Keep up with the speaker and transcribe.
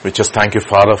We just thank you,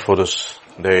 Father, for this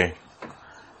day.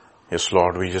 Yes,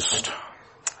 Lord, we just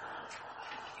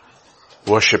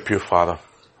worship you, Father.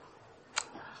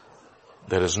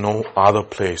 There is no other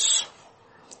place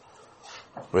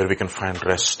where we can find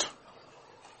rest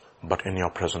but in your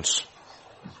presence.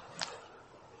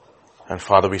 And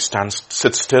Father, we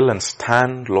sit still and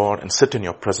stand, Lord, and sit in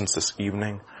your presence this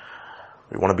evening.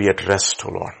 We want to be at rest, O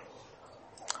Lord.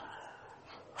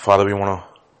 Father, we want to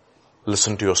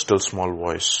listen to your still small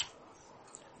voice.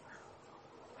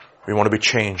 We want to be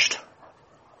changed.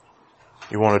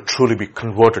 We want to truly be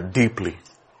converted deeply,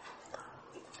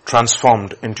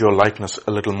 transformed into your likeness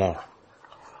a little more,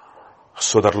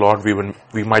 so that, Lord,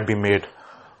 we might be made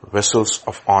vessels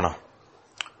of honor,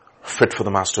 fit for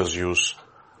the Master's use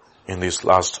in these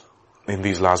last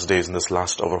days, in this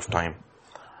last hour of time.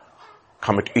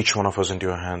 Commit each one of us into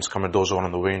your hands. Commit those who are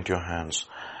on the way into your hands.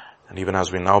 And even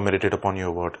as we now meditate upon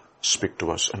your word, speak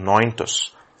to us. Anoint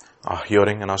us, our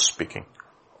hearing and our speaking.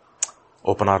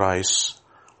 Open our eyes,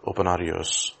 open our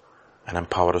ears, and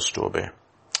empower us to obey.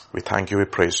 We thank you, we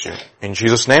praise you. In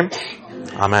Jesus' name,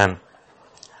 Amen.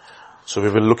 So we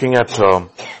were looking at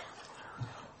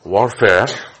warfare,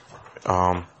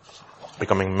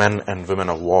 becoming men and women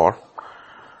of war.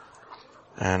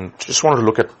 And just wanted to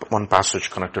look at one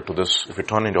passage connected to this. If you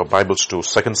turn in your Bibles to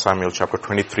 2 Samuel chapter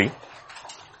 23.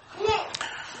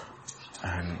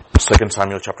 And 2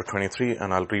 Samuel chapter 23,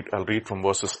 and I'll read from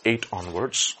verses 8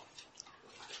 onwards.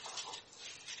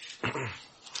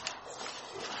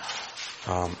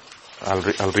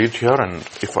 I'll read here, and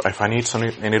if I need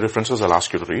any references, I'll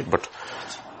ask you to read. But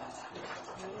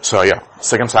 2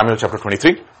 Samuel chapter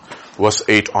 23, verse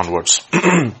 8 onwards.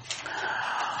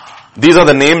 These are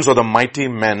the names of the mighty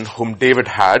men whom David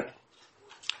had: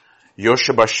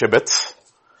 Josheb-Shebeth,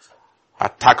 a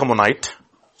Tachamonite,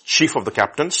 chief of the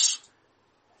captains.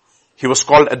 He was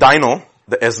called Adino,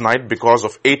 the Eznite, because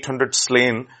of 800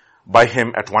 slain by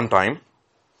him at one time.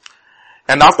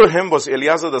 And after him was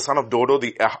Eleazar the son of Dodo,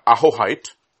 the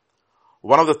Ahohite,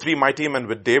 one of the three mighty men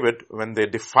with David when they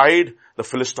defied the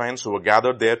Philistines who were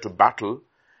gathered there to battle,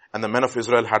 and the men of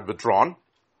Israel had withdrawn.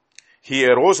 He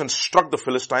arose and struck the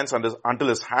Philistines until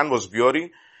his hand was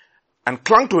weary and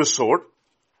clung to his sword.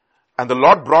 And the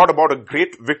Lord brought about a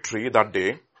great victory that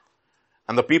day,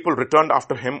 and the people returned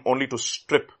after him only to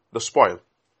strip the spoil.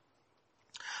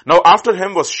 Now after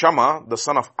him was Shammah, the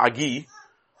son of Agi,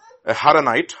 a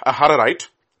Hararite.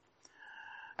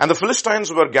 And the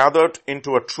Philistines were gathered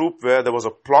into a troop where there was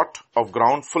a plot of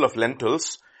ground full of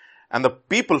lentils, and the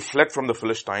people fled from the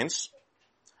Philistines.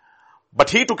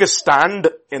 But he took his stand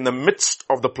in the midst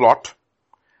of the plot,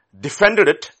 defended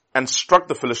it, and struck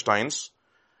the Philistines,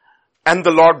 and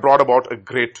the Lord brought about a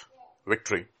great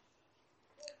victory.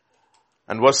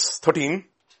 And verse 13,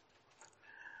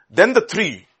 then the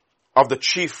three of the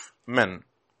chief men,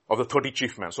 of the 30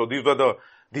 chief men. So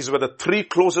these were the three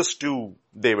closest to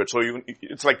David. So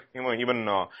it's like, even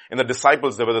in the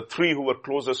disciples, there were the three who were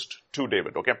closest to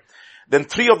David, okay? Then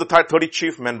three of the 30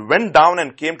 chief men went down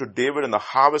and came to David in the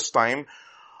harvest time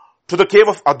to the cave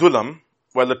of Adullam,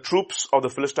 while the troops of the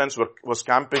Philistines was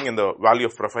camping in the valley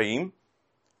of Rephaim.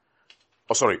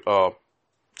 While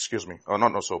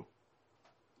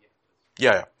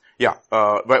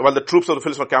the troops of the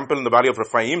Philistines were camping in the valley of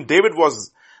Rephaim, David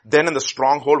was then in the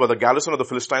stronghold, where the garrison of the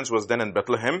Philistines was then in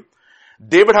Bethlehem.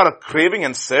 David had a craving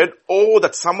and said, "Oh,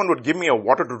 that someone would give me a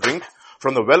water to drink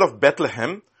from the well of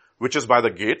Bethlehem, which is by the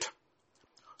gate."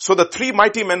 So the three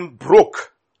mighty men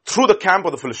broke through the camp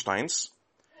of the Philistines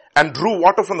and drew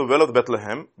water from the well of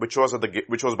Bethlehem, which was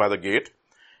by the gate,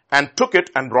 and took it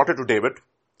and brought it to David.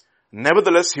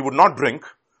 Nevertheless, he would not drink,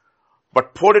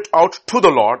 but poured it out to the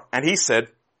Lord, and he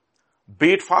said,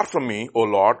 "Be it far from me, O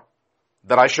Lord,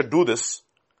 that I should do this.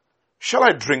 Shall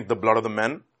I drink the blood of the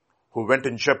men who went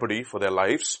in jeopardy for their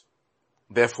lives?"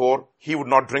 Therefore, he would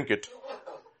not drink it.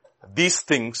 These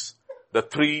things the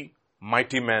three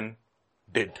mighty men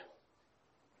did.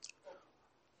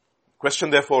 Question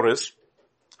therefore is,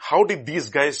 how did these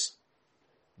guys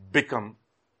become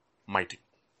mighty?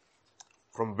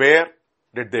 From where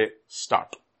did they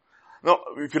start? Now,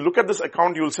 if you look at this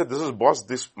account, you will say, these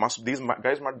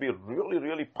guys might be really,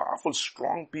 really powerful,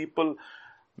 strong people.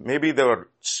 Maybe they were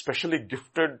specially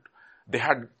gifted. They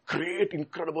had great,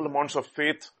 incredible amounts of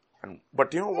faith.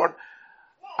 But you know what?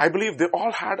 I believe they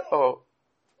all had a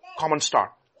common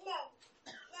start.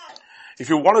 If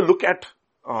you want to look at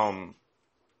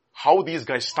how these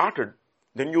guys started,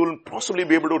 then you will possibly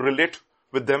be able to relate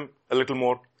with them a little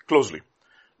more closely.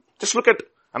 Just look at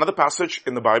another passage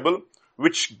in the Bible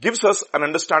which gives us an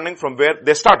understanding from where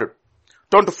they started.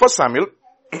 Turn to 1 Samuel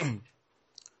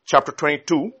chapter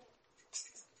 22.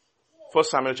 1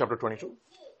 Samuel chapter 22.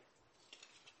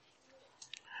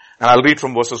 And I'll read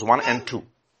from verses 1 and 2.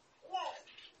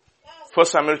 1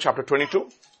 Samuel chapter 22,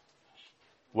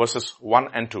 verses 1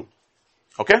 and 2.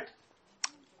 Okay?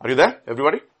 Are you there,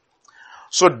 everybody?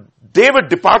 So David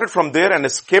departed from there and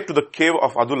escaped to the cave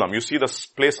of Adullam. You see this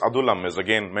place Adullam is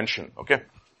again mentioned. Okay?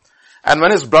 And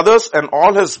when his brothers and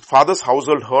all his father's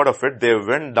household heard of it, they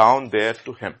went down there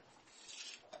to him.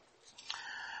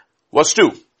 Verse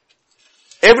 2.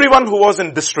 Everyone who was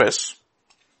in distress.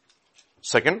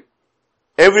 Second.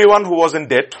 Everyone who was in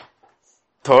debt.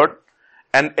 Third.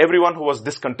 And everyone who was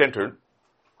discontented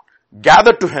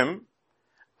gathered to him,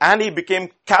 and he became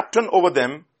captain over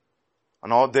them.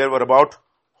 And now there were about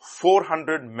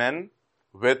 400 men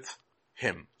with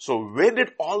him. So where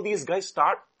did all these guys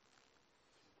start?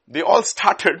 They all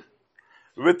started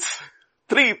with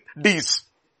 3 D's.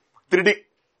 3D.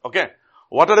 Okay.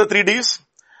 What are the 3 D's?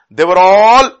 They were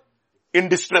all in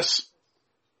distress.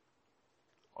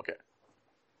 Okay.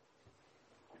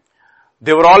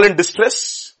 They were all in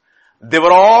distress. They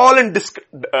were all in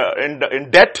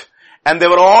debt, and they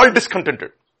were all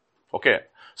discontented. Okay.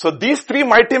 So these 3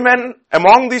 mighty men,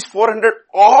 among these 400,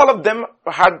 all of them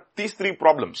had these 3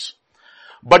 problems.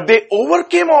 But they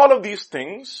overcame all of these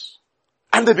things,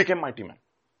 and they became mighty men.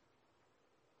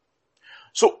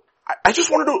 So I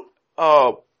just wanted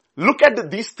to look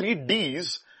at these 3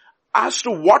 D's as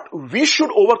to what we should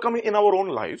overcome in our own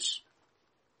lives,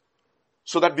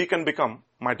 so that we can become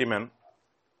mighty men,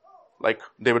 like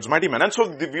David's mighty men. And so,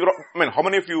 how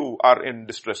many of you are in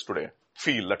distress today?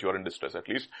 Feel that you are in distress at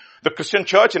least. The Christian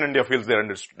church in India feels they are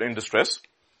in distress.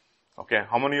 Okay.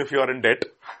 How many of you are in debt?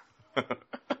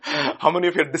 How many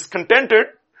of you are discontented?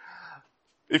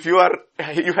 If you have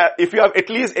at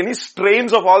least any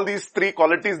strains of all these 3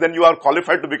 qualities, then you are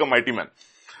qualified to become mighty men.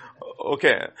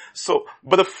 Okay. So,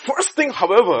 but the first thing,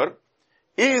 however,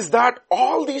 is that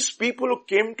all these people who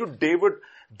came to David,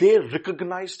 they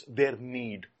recognized their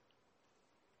need.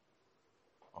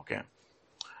 Okay.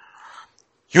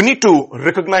 You need to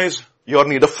recognize your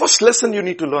need. The first lesson you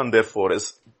need to learn, therefore,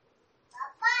 is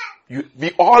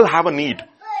we all have a need.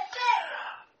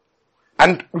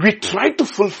 And we try to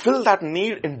fulfill that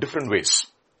need in different ways.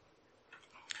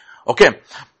 Okay.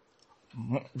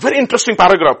 Very interesting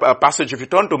passage. If you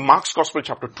turn to Mark's Gospel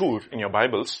chapter 2 in your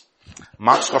Bibles,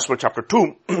 Mark's Gospel chapter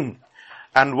 2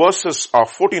 and verses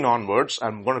 14 onwards,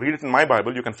 I'm going to read it in my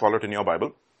Bible. You can follow it in your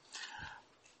Bible.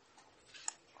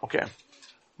 Okay.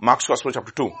 Mark's Gospel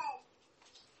chapter 2.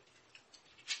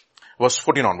 Verse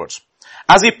 14 onwards.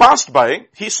 As he passed by,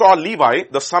 he saw Levi,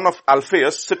 the son of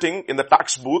Alphaeus, sitting in the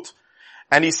tax booth,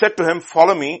 and he said to him,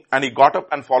 "Follow me," and he got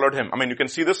up and followed him. I mean, you can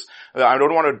see this. I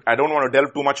don't want to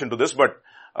delve too much into this, but,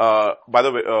 by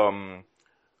the way,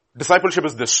 discipleship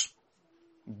is this.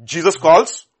 Jesus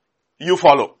calls, you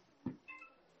follow.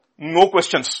 No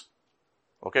questions.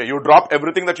 Okay, you drop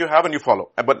everything that you have and you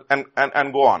follow.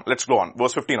 And go on. Let's go on.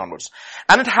 Verse 15 onwards.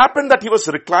 And it happened that he was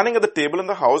reclining at the table in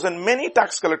the house, and many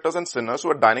tax collectors and sinners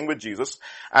were dining with Jesus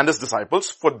and his disciples,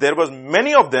 for there was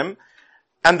many of them,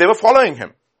 and they were following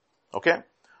him. Okay.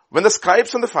 When the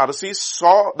scribes and the Pharisees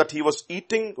saw that he was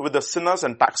eating with the sinners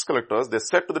and tax collectors, they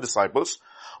said to the disciples,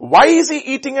 "Why is he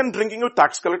eating and drinking with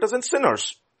tax collectors and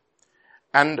sinners?"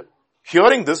 And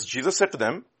hearing this, Jesus said to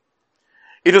them,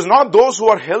 "It is not those who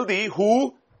are healthy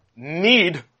who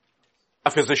need a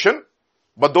physician,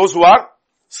 but those who are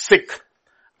sick.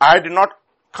 I did not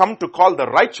come to call the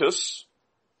righteous,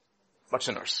 but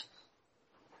sinners."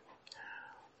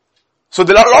 So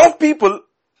there are a lot of people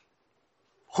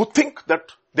who think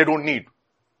that they don't need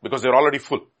because they're already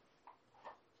full.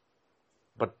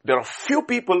 But there are few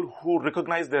people who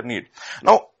recognize their need.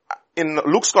 Now, in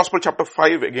Luke's Gospel chapter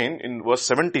 5 again, in verse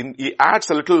 17, he adds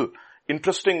a little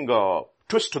interesting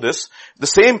twist to this. The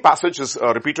same passage is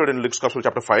repeated in Luke's Gospel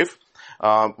chapter 5,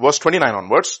 verse 29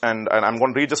 onwards, and I'm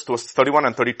going to read just verse 31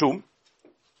 and 32.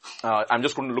 I'm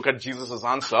just going to look at Jesus'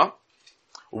 answer.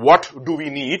 What do we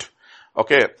need?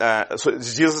 Okay, so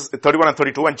Jesus, 31 and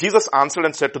 32, and Jesus answered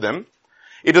and said to them,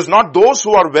 "It is not those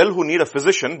who are well who need a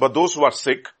physician, but those who are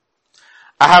sick.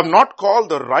 I have not called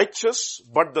the righteous,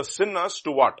 but the sinners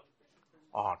to what?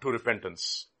 To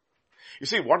repentance." You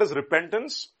see, what is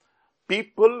repentance?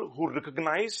 People who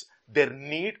recognize their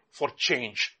need for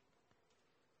change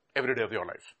every day of your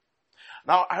life.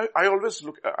 Now, I always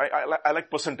look, I like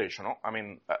percentage, you know. I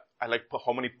mean, I like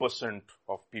how many percent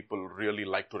of people really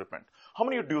like to repent. How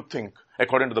many do you think,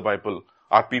 according to the Bible,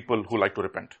 are people who like to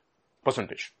repent?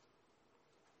 Percentage.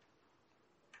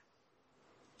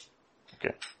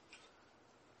 Okay.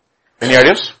 Any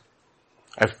ideas?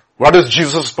 What is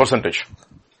Jesus' percentage?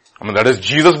 I mean, that is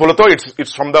Jesus bolo to,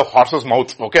 it's from the horse's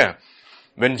mouth, okay?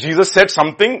 When Jesus said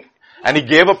something and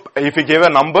if he gave a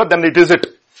number, then it is it.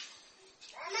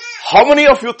 How many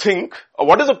of you think,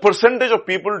 what is the percentage of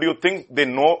people do you think they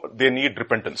know they need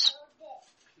repentance?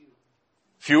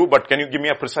 Few, but can you give me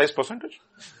a precise percentage?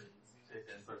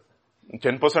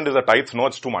 10% is a tithe. No,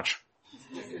 it's too much.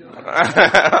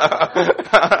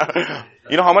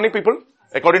 You know how many people?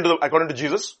 According to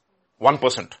Jesus?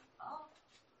 1%.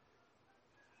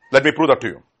 Let me prove that to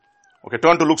you. Okay,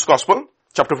 turn to Luke's Gospel,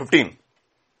 chapter 15.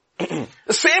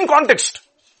 The same context.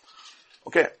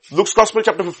 Okay, Luke's Gospel,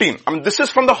 chapter 15. I mean, this is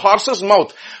from the horse's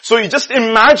mouth. So you just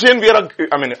imagine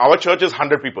our church is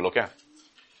 100 people, okay?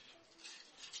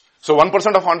 So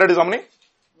 1% of 100 is how many?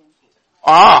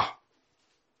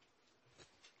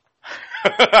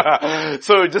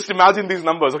 So just imagine these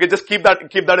numbers. Okay, just keep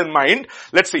that in mind.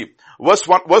 Let's see. Verse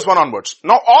 1 onwards.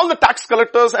 Now all the tax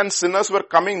collectors and sinners were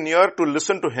coming near to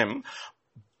listen to him.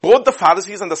 Both the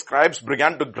Pharisees and the scribes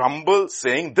began to grumble,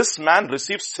 saying, this man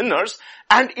receives sinners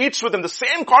and eats with them. The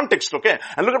same context, okay?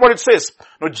 And look at what it says.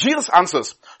 Now Jesus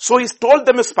answers. So he told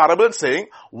them his parable, saying,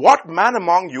 what man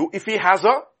among you, if he has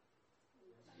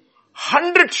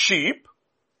 100 sheep,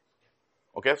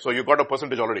 okay, so you got a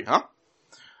percentage already, huh?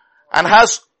 And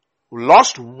has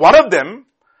lost one of them,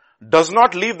 does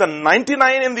not leave the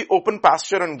 99 in the open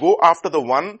pasture and go after the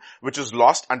one which is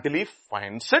lost until he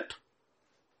finds it?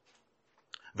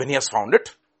 When he has found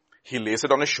it, he lays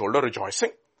it on his shoulder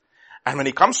rejoicing. And when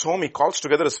he comes home, he calls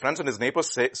together his friends and his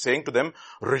neighbors saying to them,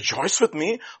 rejoice with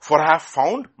me, for I have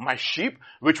found my sheep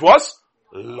which was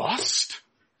lost.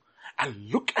 And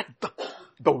look at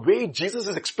the way Jesus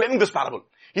is explaining this parable.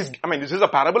 This is a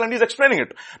parable and he's explaining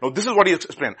it. Now this is what he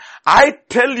explained. I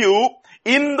tell you,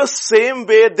 in the same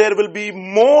way there will be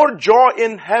more joy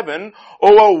in heaven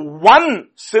over one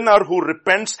sinner who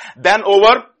repents than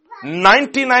over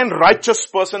 99 righteous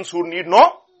persons who need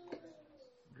no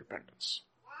repentance.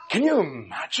 Can you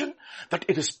imagine that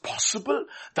it is possible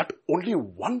that only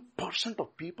 1%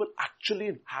 of people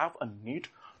actually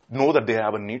know that they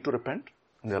have a need to repent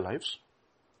in their lives?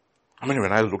 I mean,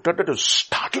 when I looked at it, it was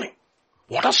startling.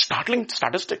 What a startling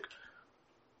statistic.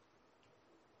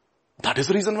 That is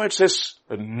the reason why it says,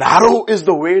 narrow is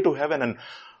the way to heaven and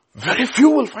very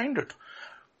few will find it.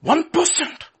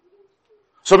 1%.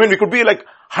 So we could be like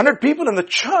 100 people in the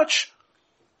church.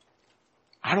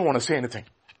 I don't want to say anything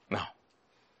now.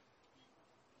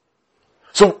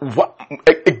 So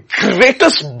a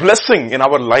greatest blessing in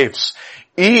our lives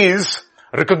is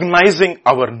recognizing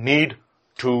our need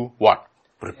to what?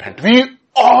 Repent. We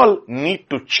all need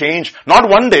to change. Not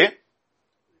one day.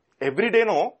 Every day,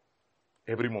 no.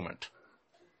 Every moment.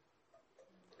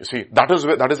 You see, that is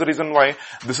the reason why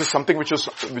this is something which is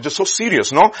so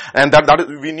serious, no? And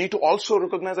we need to also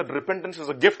recognize that repentance is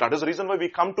a gift. That is the reason why we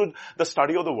come to the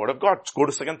study of the Word of God. Go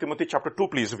to 2 Timothy chapter 2,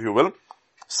 please, if you will.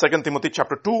 2 Timothy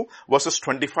chapter 2, verses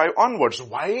 25 onwards.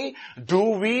 Why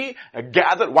do we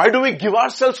gather? Why do we give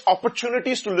ourselves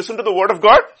opportunities to listen to the Word of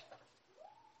God?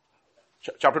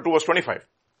 Chapter 2, verse 25.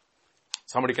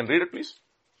 Somebody can read it, please.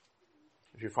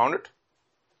 If you found it.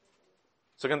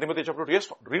 2 Timothy chapter 2. Yes,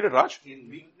 read it, Raj. In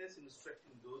weakness,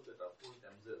 instructing those that oppose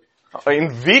themselves.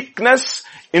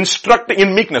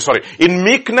 In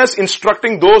meekness,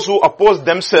 instructing those who oppose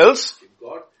themselves. If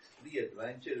God, the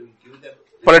adventure, will give them.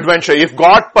 Peradventure, if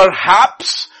God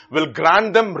perhaps will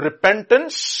grant them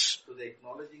repentance. To the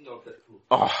acknowledging of the truth.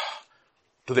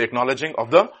 To the acknowledging of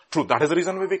the truth. That is the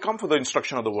reason why we come for the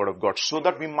instruction of the Word of God. So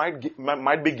that we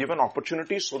might be given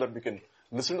opportunities so that we can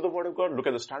listen to the Word of God, look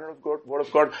at the standard of God, Word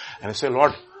of God, and say,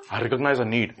 Lord, I recognize a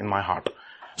need in my heart.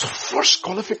 So first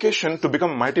qualification to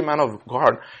become a mighty man of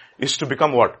God is to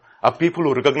become what? A people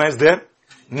who recognize their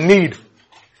need.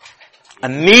 A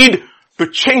need to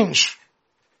change.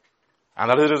 And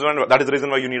that is the reason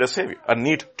why you need a savior, a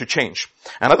need to change.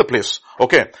 Another place,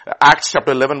 okay, Acts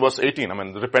chapter 11 verse 18.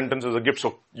 Repentance is a gift.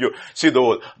 So you see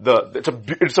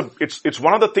it's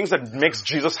one of the things that makes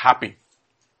Jesus happy.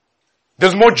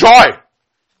 There's more joy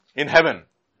in heaven.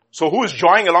 So who is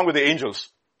joying along with the angels?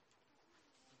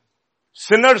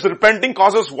 Sinners repenting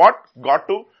causes what? God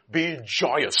to be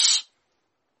joyous.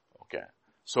 Okay.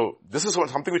 So this is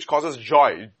something which causes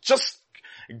joy.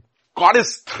 God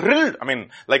is thrilled.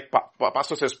 Like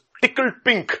Pastor says, tickled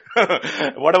pink.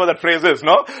 Whatever that phrase is,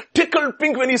 no? Tickled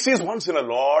pink when he sees one sinner.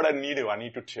 Lord, I need you. I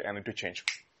need to change.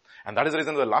 And that is the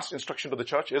reason the last instruction to the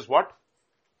church is what?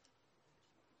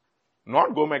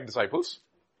 Not go make disciples.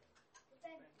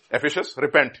 Ephesus,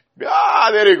 repent.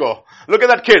 There you go. Look at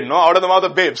that kid, no? Out of the mouth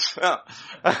of babes.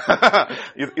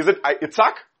 Is it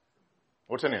Itzhak?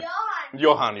 What's her name?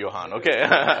 Johann, okay.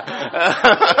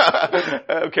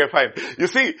 Okay, fine. You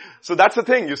see, so that's the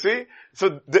thing, you see.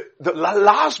 So the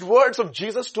last words of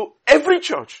Jesus to every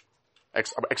church,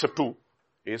 except two,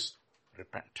 is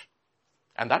repent.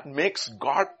 And that makes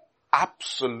God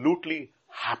absolutely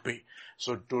happy.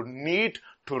 So to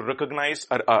recognize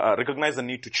the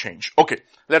need to change. Okay,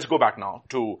 let's go back now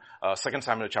to 2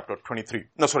 Samuel chapter 23.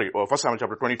 1 Samuel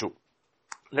chapter 22.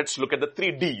 Let's look at the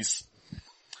 3 Ds.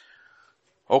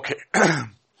 Okay.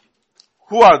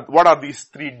 What are these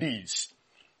 3 Ds?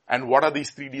 And what are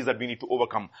these 3 Ds that we need to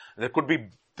overcome? There could be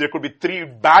 3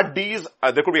 bad Ds.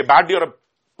 There could be a bad D or a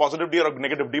positive D or a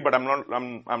negative D, but I'm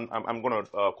going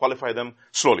to qualify them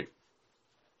slowly.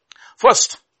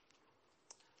 First,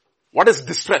 what is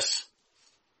distress?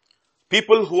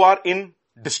 People who are in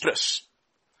distress.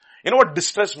 You know what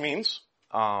distress means?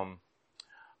 You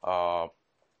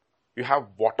have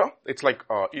water. It's like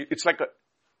a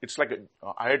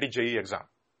IIT JEE exam.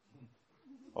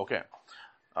 Okay.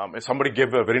 Somebody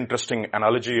gave a very interesting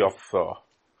analogy of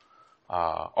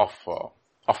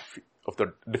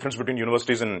the difference between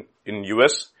universities in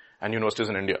US and universities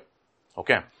in India.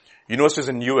 Okay. Universities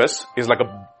in US is like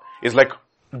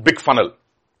big funnel.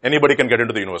 Anybody can get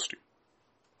into the university.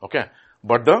 Okay.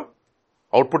 But the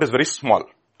output is very small.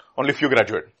 Only few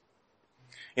graduate.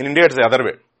 In India, it's the other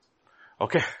way.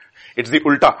 Okay. It's the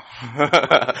ulta.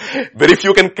 Very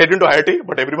few can get into IIT,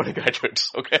 but everybody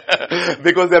graduates. Okay.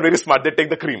 Because they are very smart. They take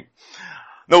the cream.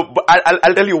 No, but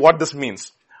I'll tell you what this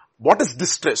means. What is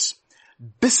distress?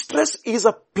 Distress is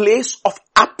a place of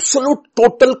absolute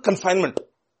total confinement.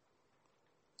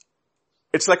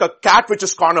 It's like a cat which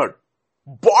is cornered.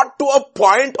 Brought to a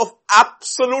point of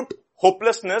absolute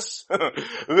hopelessness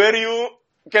where you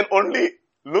can only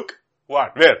look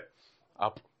what? Where?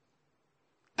 Up.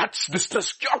 That's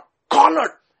distress. You're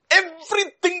cornered.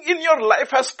 Everything in your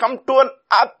life has come to an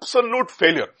absolute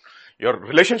failure. Your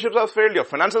relationships have failed, your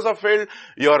finances have failed,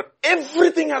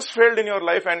 everything has failed in your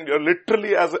life, and you're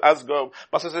literally, as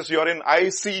Pastor says, you're in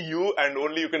ICU and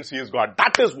only you can see is God.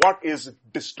 That is what is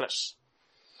distress.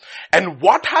 And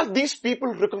what have these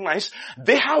people recognized?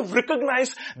 They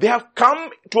have come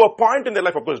to a point in their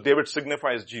life. Of course, David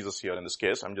signifies Jesus here in this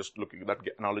case. I'm just looking, that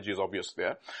analogy is obvious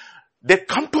there. They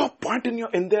come to a point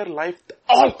in their life that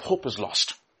all hope is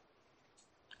lost.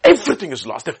 Everything is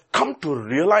lost. They've come to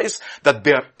realize that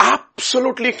they are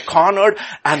absolutely cornered,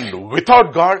 and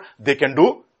without God, they can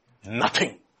do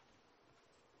nothing.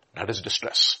 That is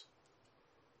distress.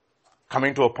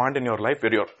 Coming to a point in your life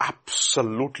where you're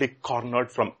absolutely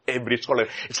cornered from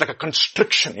it's like a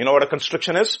constriction. You know what a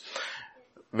constriction is?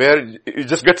 Where it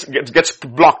just gets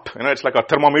blocked. You know, it's like a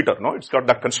thermometer, no? It's got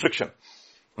that constriction.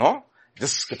 No?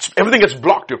 Everything gets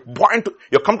blocked.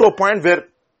 You come to a point where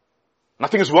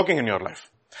nothing is working in your life.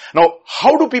 Now,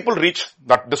 how do people reach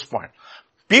this point?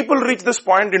 People reach this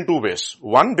point in 2 ways.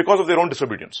 One, because of their own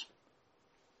disobedience.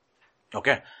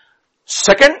 Okay.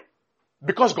 Second,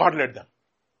 because God led them.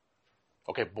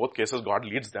 Okay, both cases God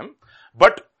leads them.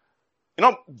 But,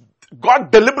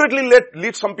 God deliberately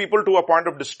leads some people to a point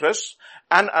of distress,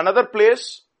 and another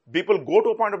place, people go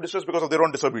to a point of distress because of their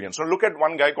own disobedience. So look at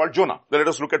one guy called Jonah. Let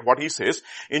us look at what he says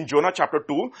in Jonah chapter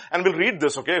 2, and we'll read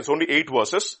this, okay? It's only 8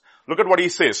 verses. Look at what he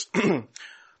says.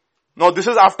 Now this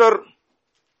is after,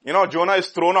 Jonah is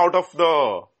thrown out of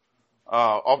the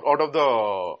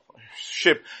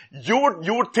ship.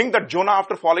 You would think that Jonah,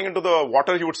 after falling into the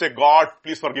water, he would say, God,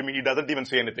 please forgive me. He doesn't even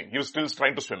say anything. He was still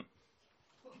trying to swim.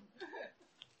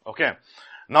 Okay.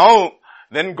 Now,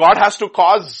 then God has to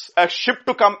cause a whale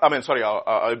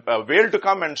to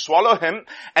come and swallow him.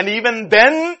 And even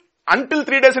then, until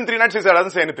 3 days and 3 nights, he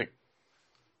doesn't say anything.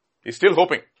 He's still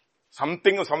hoping.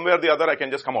 Somewhere or the other, I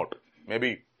can just come out.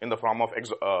 Maybe in the form of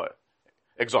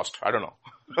exhaust. I don't know.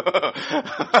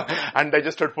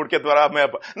 Undigested food ke dwara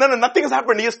No, nothing has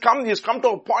happened. He has come to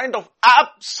a point of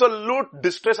absolute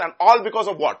distress, and all because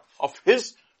of what? Of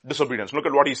his disobedience. Look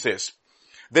at what he says.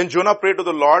 Then Jonah prayed to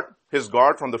the Lord, his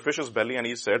God, from the fish's belly, and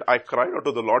he said, I cried out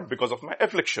to the Lord because of my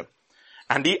affliction.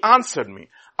 And he answered me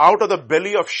out of the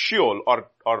belly of Sheol, or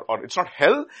it's not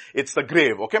hell, it's the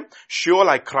grave, okay? Sheol,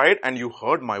 I cried, and you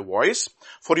heard my voice.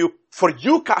 For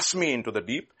you cast me into the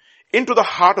deep, into the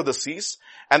heart of the seas,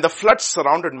 and the floods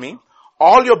surrounded me.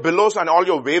 All your billows and all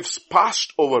your waves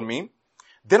passed over me.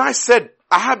 Then I said,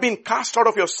 I have been cast out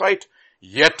of your sight,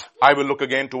 yet I will look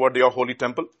again toward your holy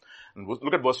temple. And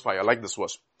look at verse 5. I like this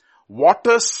verse.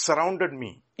 Waters surrounded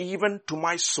me, even to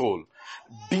my soul.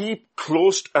 Deep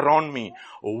closed around me.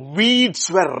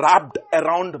 Weeds were wrapped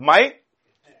around my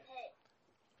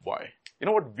boy. You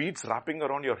know what weeds wrapping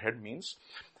around your head means?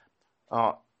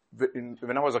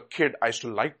 when I was a kid, I used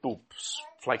to like to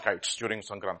fly kites during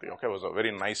Sankranti. Okay, I was a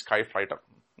very nice kite fighter.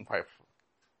 Kite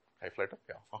fighter?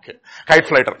 Yeah, okay. Kite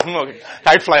fighter. Okay.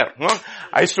 Kite flyer.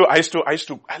 I used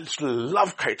to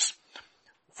love kites.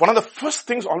 One of the first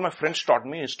things all my friends taught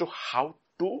me is to how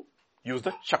to use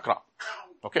the chakra.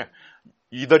 Okay.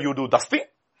 Either you do dasti,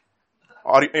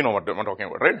 or you know what I'm talking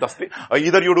about, right? Dasti.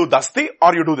 Either you do dasti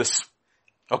or you do this.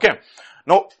 Okay.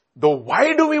 Now,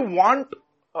 why do we want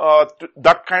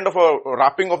that kind of a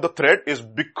wrapping of the thread is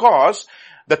because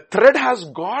the thread has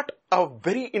got a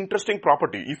very interesting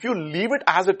property. If you leave it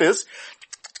as it is,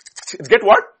 get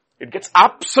what? It gets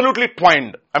absolutely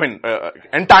twined.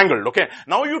 Entangled. Okay.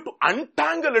 Now you to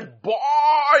untangle it, boy,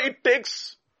 it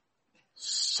takes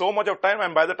so much of time,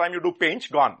 and by the time you do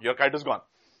pinch, gone. Your kite is gone.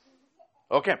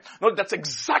 Okay. No, that's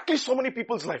exactly so many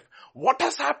people's life. What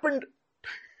has happened?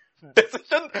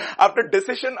 Decision after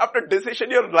decision after decision,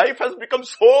 your life has become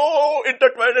so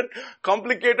intertwined and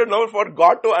complicated now. For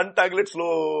God to untangle it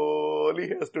slowly,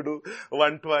 He has to do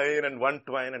one twine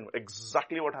and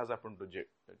exactly what has happened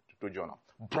to Jonah.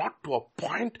 Brought to a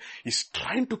point, he's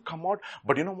trying to come out,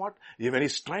 but you know what? When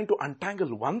he's trying to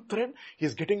untangle one thread,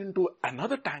 he's getting into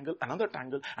another tangle,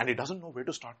 and he doesn't know where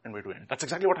to start and where to end. That's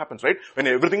exactly what happens, right? When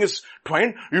everything is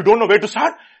twined, you don't know where to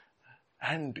start.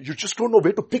 And you just don't know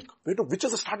where to pick, which is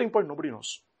the starting point, nobody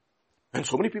knows. And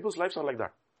so many people's lives are like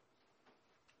that.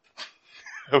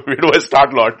 Where do I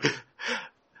start, Lord?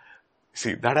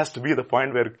 See, that has to be the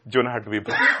point where Jonah had to be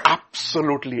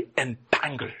absolutely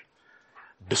entangled.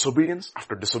 Disobedience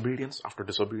after disobedience after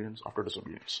disobedience after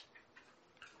disobedience.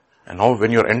 And now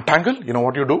when you're entangled, you know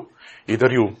what you do?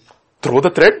 Either you throw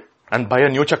the thread and buy a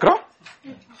new chakra,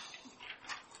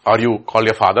 or you call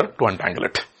your father to untangle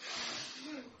it.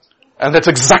 And that's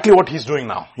exactly what he's doing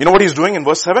now. You know what he's doing in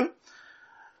verse 7?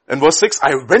 In verse 6,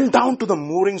 I went down to the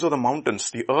moorings of the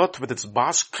mountains, the earth with its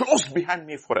bars closed behind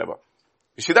me forever.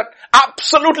 You see that?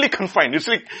 Absolutely confined.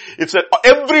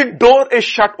 Every door is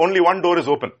shut, only one door is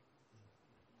open.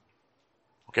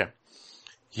 Okay.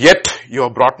 Yet you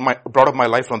have brought up my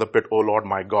life from the pit, O Lord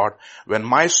my God. When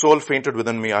my soul fainted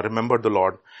within me, I remembered the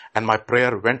Lord, and my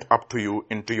prayer went up to you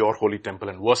into your holy temple.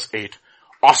 And verse 8,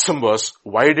 awesome verse.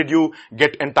 Why did you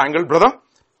get entangled, brother?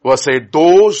 Verse 8,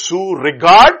 those who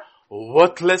regard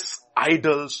worthless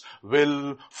idols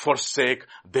will forsake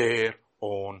their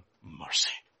own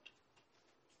mercy.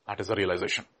 That is the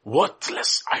realization.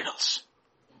 Worthless idols.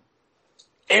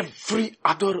 Every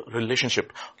other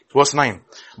relationship. Verse 9,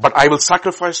 but I will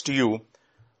sacrifice to you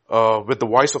with the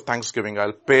voice of thanksgiving.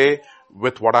 I'll pay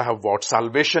with what I have vowed.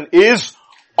 Salvation is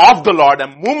of the Lord.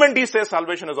 And the moment he says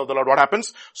salvation is of the Lord, what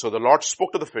happens? So the Lord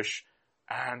spoke to the fish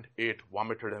and it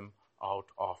vomited him out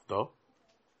to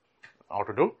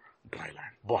dry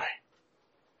land. Boy.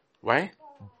 Why?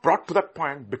 Brought to that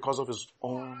point because of his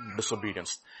own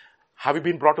disobedience. Have you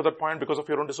been brought to that point because of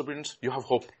your own disobedience? You have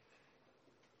hope.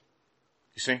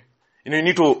 You see? You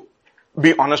need to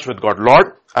be honest with God.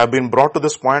 Lord, I've been brought to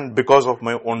this point because of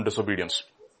my own disobedience.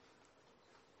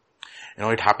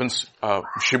 It happens.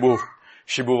 Shibu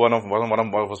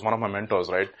was one of my mentors,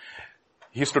 right?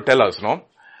 He used to tell us,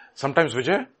 sometimes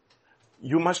Vijay,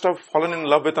 you must have fallen in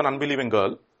love with an unbelieving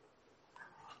girl.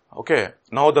 Okay,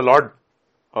 now the Lord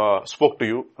spoke to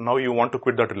you. Now you want to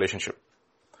quit that relationship.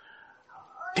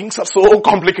 Things are so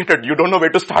complicated. You don't know where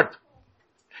to start.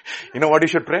 You know what you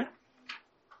should pray?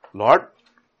 Lord,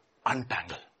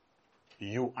 untangle.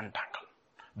 You untangle.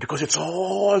 Because it's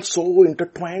all so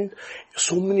intertwined.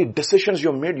 So many decisions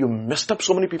you made. You messed up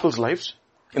so many people's lives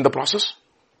in the process.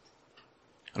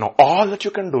 Now all that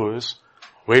you can do is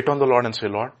wait on the Lord and say,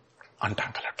 Lord,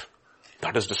 untangle it.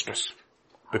 That is distress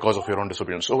because of your own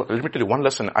disobedience. So let me tell you one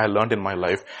lesson I learned in my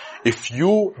life. If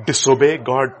you disobey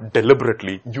God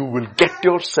deliberately, you will get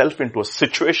yourself into a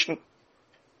situation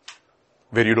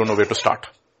where you don't know where to start.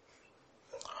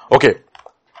 Okay.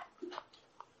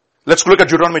 Let's look at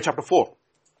Deuteronomy chapter 4.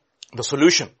 The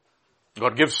solution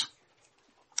God gives.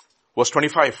 Verse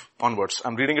 25 onwards.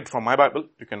 I'm reading it from my Bible.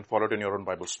 You can follow it in your own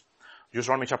Bibles.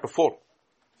 Deuteronomy chapter 4.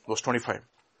 Verse 25.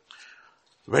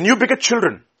 When you beget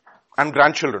children and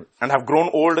grandchildren and have grown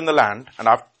old in the land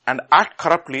and act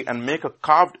corruptly and make a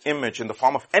carved image in the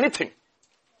form of anything.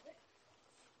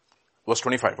 Verse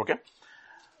 25, okay?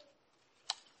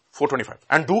 4:25.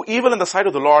 And do evil in the sight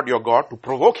of the Lord your God to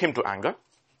provoke him to anger.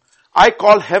 I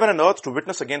call heaven and earth to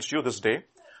witness against you this day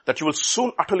that you will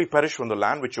soon utterly perish from the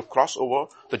land which you cross over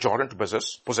the Jordan to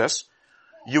possess.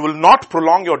 You will not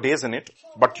prolong your days in it,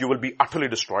 but you will be utterly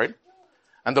destroyed.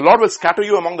 And the Lord will scatter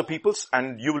you among the peoples,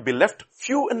 and you will be left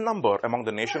few in number among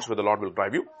the nations where the Lord will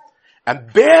drive you.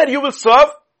 And there you will serve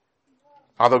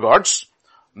other gods.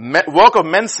 work of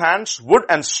men's hands, wood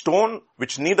and stone,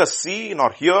 which neither see,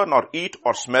 nor hear, nor eat,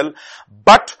 or smell.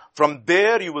 But from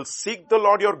there you will seek the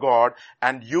Lord your God,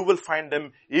 and you will find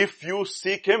him if you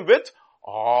seek him with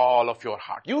all of your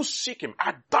heart. You seek him.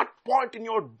 At that point in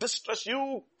your distress,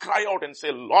 you cry out and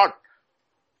say, Lord,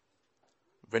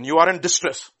 when you are in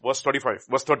distress, verse 30,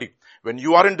 when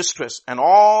you are in distress and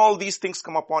all these things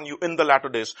come upon you in the latter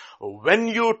days, when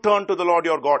you turn to the Lord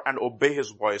your God and obey his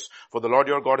voice, for the Lord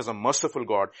your God is a merciful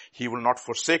God, he will not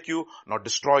forsake you, nor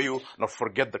destroy you, nor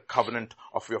forget the covenant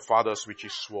of your fathers which he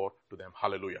swore to them.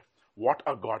 Hallelujah. What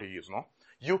a God he is, no?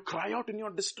 You cry out in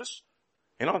your distress.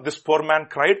 This poor man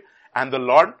cried, and the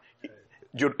Lord,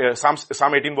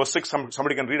 Psalm 18 verse 6,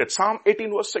 somebody can read it. Psalm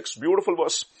 18 verse 6, beautiful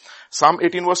verse. Psalm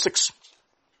 18 verse 6.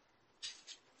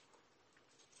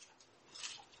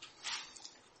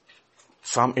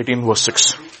 Psalm 18 verse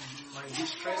 6.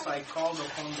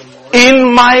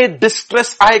 In my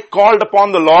distress I called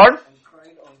upon the Lord.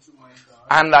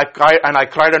 And I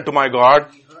cried unto my God.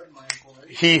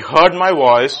 He heard my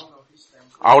voice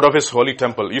out of his holy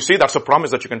temple. You see, that's a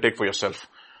promise that you can take for yourself.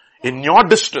 In your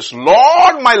distress,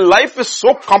 Lord, my life is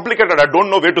so complicated, I don't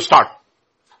know where to start.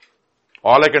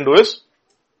 All I can do is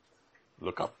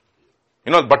look up.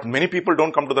 But many people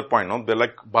don't come to that point, no? They're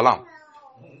like Balaam.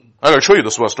 I'll show you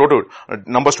this verse.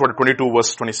 Numbers 22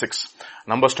 verse 26.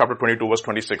 Numbers chapter 22 verse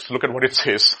 26. Look at what it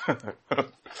says.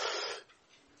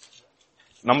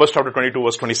 Numbers chapter 22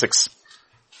 verse 26.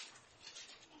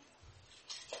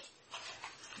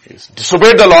 He's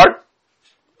disobeyed the Lord.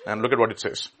 And look at what it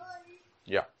says.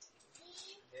 Yeah.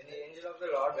 Then the angel of the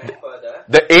Lord went further.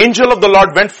 The angel of the Lord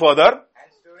went further.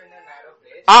 And stood in a narrow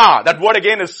place. That word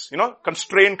again is,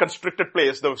 constrained, constricted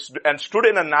place. And stood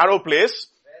in a narrow place.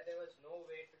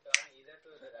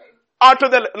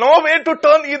 No way to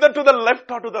turn either to the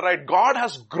left or to the right. God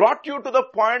has brought you to the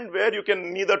point where you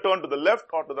can neither turn to the left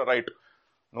or to the right.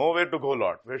 Nowhere to go,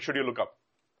 Lord. Where should you look up?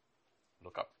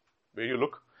 Look up. Where you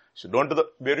look? So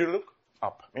where you look?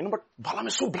 Up. But Balaam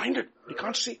is so blinded. He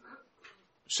can't see.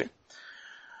 See?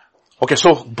 Okay,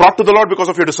 so brought to the Lord because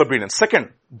of your disobedience. Second,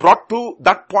 brought to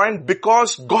that point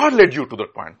because God led you to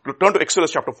that point. Turn to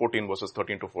Exodus chapter 14 verses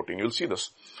 13 to 14. You'll see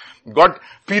this. God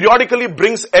periodically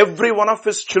brings every one of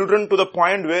his children to the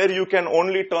point where you can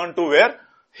only turn to where?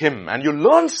 Him. And you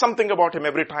learn something about him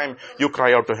every time you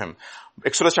cry out to him.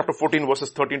 Exodus chapter 14 verses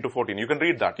 13 to 14. You can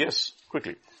read that. Yes,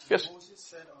 quickly. Yes.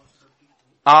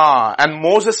 And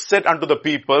Moses said unto the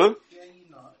people,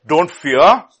 don't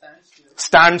fear,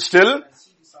 stand still,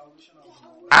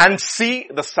 and see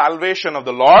the salvation of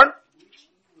the Lord.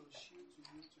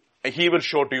 He will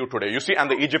show to you today. You see, and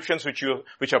the Egyptians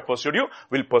which have pursued you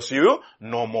will pursue you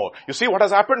no more. You see what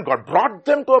has happened? God brought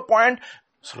them to a point,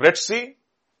 Red Sea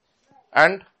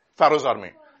and Pharaoh's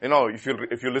army. If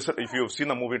you've seen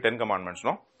the movie 10 Commandments,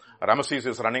 no? Ramesses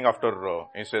is running after,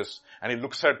 he says, and he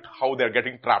looks at how they're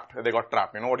getting trapped. They got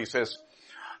trapped. You know what he says?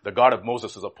 The God of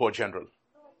Moses is a poor general.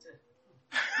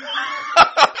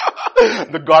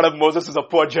 The God of Moses is a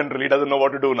poor general. He doesn't know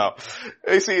what to do now.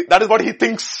 You see, that is what he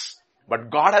thinks. But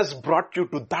God has brought you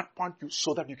to that point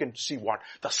so that you can see what?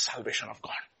 The salvation of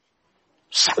God.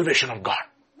 Salvation of God.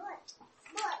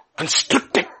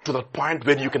 Constricted to the point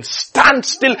where you can stand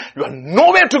still. You have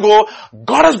nowhere to go.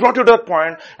 God has brought you to that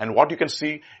point. And what you can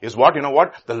see is what? You know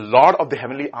what? The Lord of the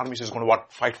heavenly armies is going to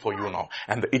fight for you now.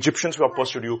 And the Egyptians who have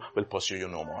pursued you will pursue you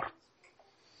no more.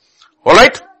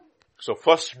 Alright? So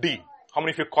first D. How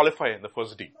many of you qualify in the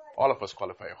first D? All of us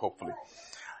qualify, hopefully.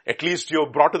 At least you're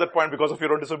brought to that point because of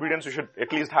your own disobedience. You should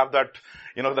at least have that,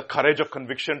 the courage of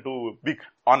conviction to be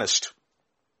honest.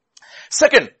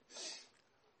 Second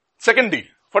D.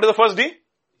 What is the first D?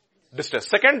 Distress.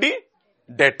 Second D?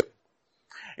 Debt.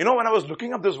 When I was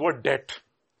looking up this word debt,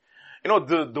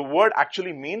 the word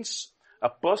actually means a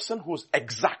person who's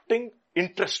exacting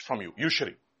interest from you,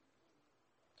 usually.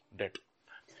 Debt.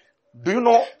 Do you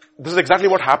know, this is exactly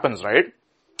what happens, right?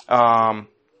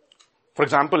 For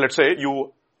example, let's say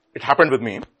it happened with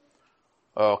me.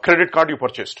 Credit card you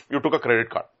purchased. You took a credit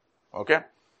card. Okay?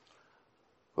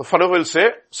 The fellow will say,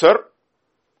 sir,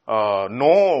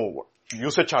 no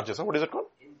usage charges. What is it called?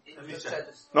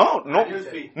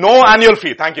 No annual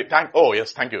fee. Thank you. Thank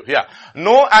you. Yeah.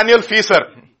 No annual fee,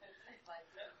 sir.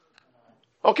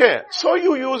 Okay. So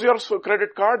you use your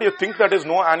credit card. You think that is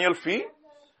no annual fee.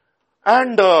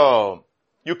 And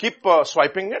you keep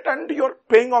swiping it and you're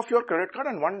paying off your credit card,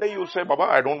 and one day you'll say, Baba,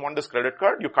 I don't want this credit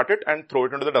card. You cut it and throw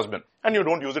it into the dustbin and you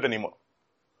don't use it anymore.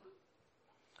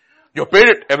 You paid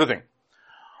it, everything.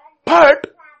 But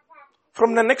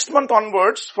from the next month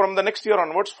onwards, from the next year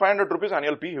onwards, 500 rupees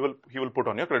annual fee he will put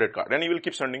on your credit card, and he will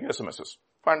keep sending you SMSs.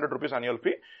 500 rupees annual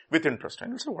fee with interest.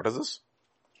 And you'll say, what is this?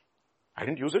 I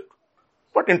didn't use it,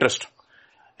 but interest.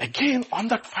 Again, on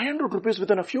that 500 rupees,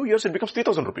 within a few years, it becomes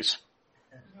 3,000 rupees.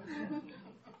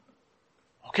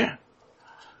 Okay.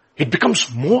 It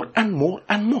becomes more and more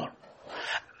and more.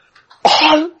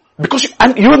 All because you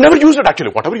have never used it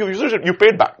actually. Whatever you used it, you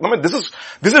paid back. I mean, this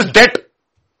is debt.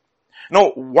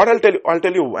 Now, what I'll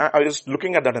tell you, I was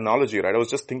looking at that analogy, right? I was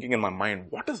just thinking in my mind,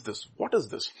 what is this? What is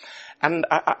this? And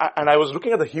I was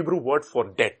looking at the Hebrew word for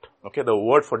debt. Okay, the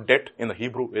word for debt in the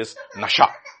Hebrew is nasha.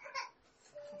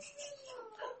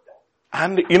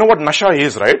 And you know what nasha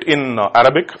is, right? In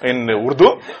Arabic, in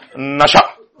Urdu, nasha.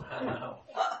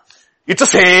 It's the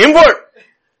same word.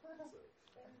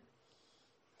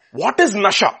 What is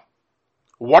nasha?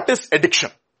 What is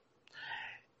addiction?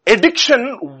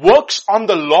 Addiction works on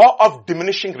the law of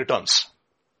diminishing returns.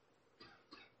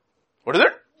 What is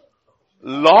it?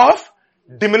 Law of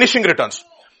diminishing returns.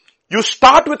 You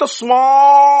start with a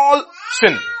small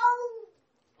sin.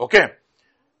 Okay.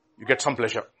 You get some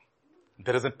pleasure.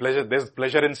 There's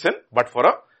pleasure in sin, but for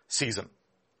a season.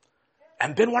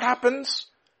 And then what happens?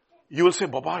 You will say,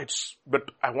 Baba, but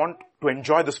I want to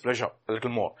enjoy this pleasure a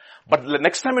little more. But the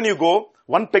next time when you go,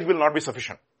 one peg will not be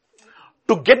sufficient.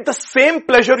 To get the same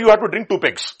pleasure, you have to drink 2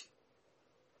 pegs.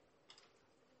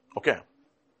 Okay.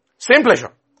 Same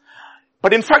pleasure.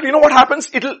 But in fact, you know what happens?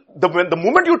 The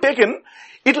moment you take in,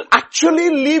 it'll actually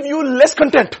leave you less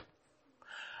content.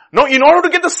 Now, in order to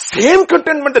get the same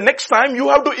contentment the next time, you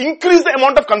have to increase the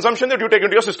amount of consumption that you take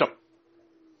into your system.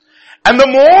 And the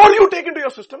more you take into your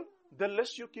system, the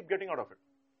less you keep getting out of it.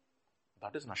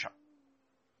 That is nasha.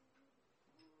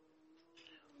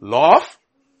 Law of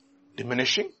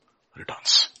diminishing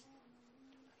returns.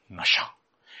 Nasha.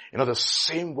 You know, the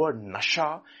same word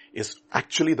nasha is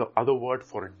actually the other word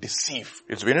for deceive.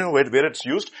 It's where it's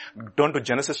used. Turn to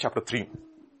Genesis chapter 3.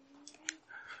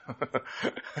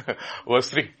 Verse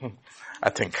 3, I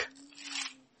think.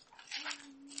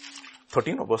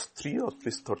 13 or verse 3 or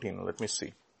please 13. Let me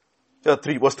see.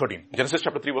 3 verse 13. Genesis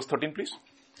chapter 3 verse 13 please.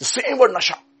 The same word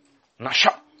nasha.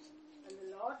 Nasha. And the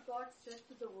Lord God said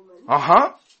to the woman,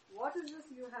 What is this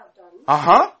you have done?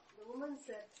 The woman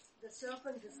said, the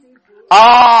serpent deceived me.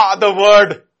 The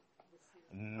word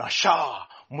nasha.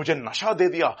 Mujhe nasha de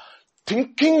diya.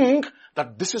 Thinking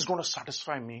that this is going to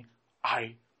satisfy me,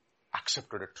 I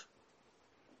accepted it.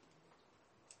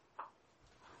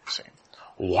 See.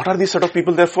 What are these set of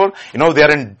people therefore? You know, they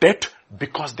are in debt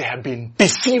because they have been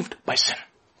deceived by sin.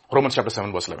 Romans chapter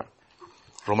 7 verse 11.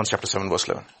 Romans chapter 7 verse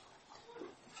 11.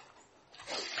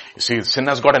 You see, sin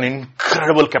has got an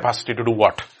incredible capacity to do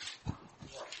what?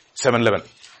 7-11.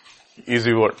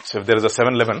 Easy word. So if there is a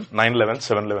 7-11, 9-11,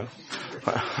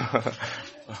 7-11.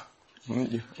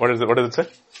 What does it say?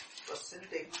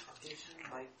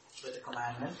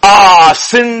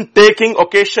 Sin taking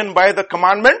occasion by the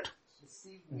commandment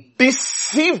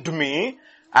deceived me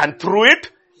and through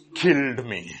it killed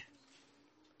me.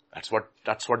 That's what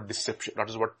deception, that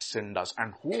is what sin does.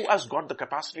 And who has got the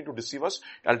capacity to deceive us?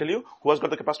 I'll tell you, who has got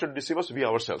the capacity to deceive us? We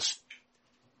ourselves.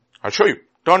 I'll show you.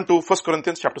 Turn to 1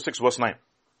 Corinthians chapter 6 verse 9.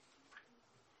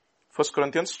 1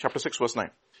 Corinthians chapter 6 verse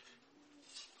 9.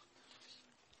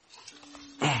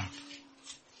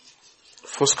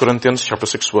 1 Corinthians chapter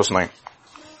 6 verse 9.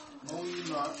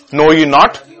 Know ye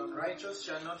not? That the unrighteous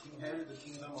shall not inherit the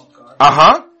kingdom of God.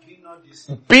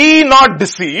 Be not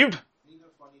deceived.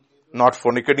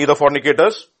 Neither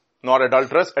fornicators, nor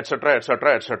adulterers, etc.,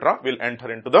 etc., etc., will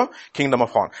enter into the kingdom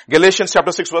of heaven. Galatians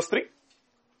chapter 6 verse 3.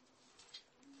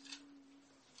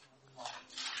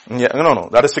 Yeah, no,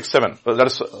 that is 6-7. That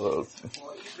is, For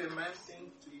if a man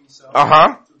think to himself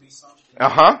to be something,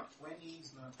 when he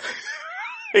is not,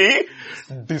 he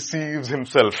deceives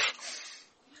himself.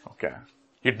 Okay.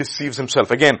 He deceives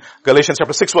himself. Again, Galatians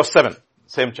chapter 6 verse 7.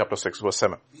 Same chapter 6 verse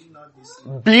 7.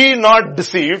 Be not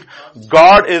deceived.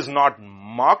 God is not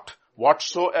mocked.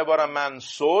 Whatsoever a man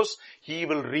sows, he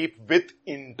will reap with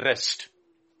interest.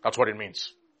 That's what it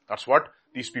means. That's what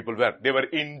these people were. They were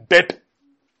in debt.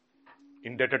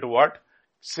 Indebted to what?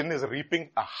 Sin is reaping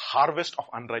a harvest of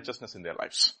unrighteousness in their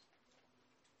lives.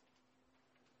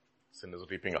 Sin is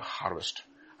reaping a harvest.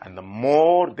 And the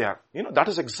more they are, that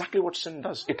is exactly what sin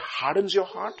does. It hardens your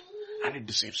heart and it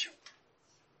deceives you.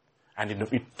 And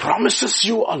it promises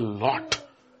you a lot,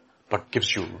 but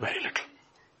gives you very little.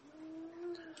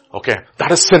 Okay,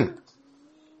 that is sin.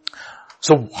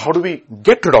 So how do we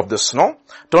get rid of this, no?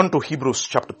 Turn to Hebrews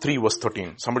chapter 3 verse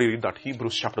 13. Somebody read that.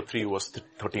 Hebrews chapter 3 verse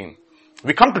 13.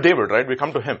 We come to David, right? We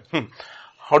come to him.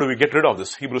 How do we get rid of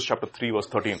this? Hebrews chapter 3 verse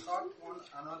 13.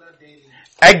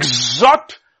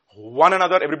 Exhort one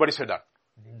another. Everybody said that.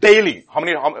 Daily.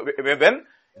 When?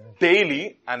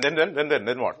 Daily. And then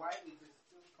what? while it is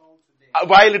still called today,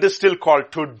 while it is still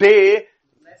called today,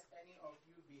 lest any of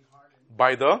you be hardened.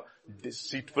 by the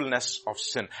deceitfulness of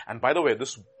sin. And by the way,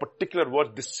 this particular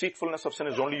word, deceitfulness of sin,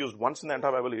 is only used once in the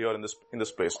entire Bible here in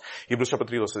this place. Hebrews chapter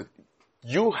 3 verse 6.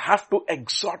 You have to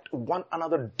exhort one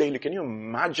another daily. Can you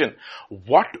imagine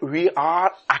what we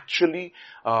are actually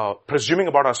presuming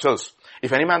about ourselves?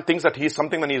 If any man thinks that he is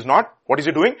something when he is not, what is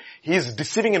he doing? He is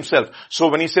deceiving himself. So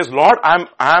when he says, Lord, I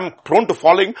am prone to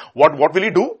falling, what will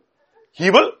he do? He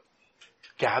will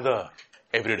gather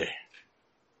every day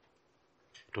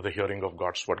to the hearing of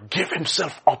God's word. Give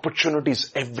himself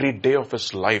opportunities every day of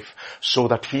his life so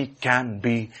that he can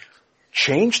be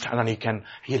changed, and then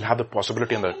he'll have the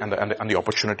possibility and the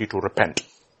opportunity to repent.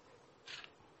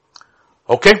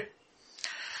 Okay?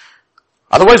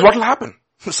 Otherwise, what will happen?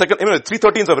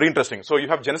 3:13 are very interesting. So you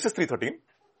have Genesis 3:13,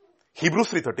 Hebrews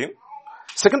 3:13,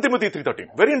 2 Timothy 3:13.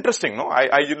 Very interesting, no?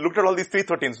 I looked at all these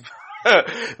 3:13s.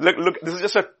 look, this is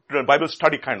just a Bible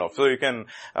study kind of. So you can,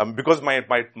 because my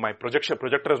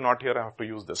projector is not here, I have to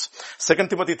use this. 2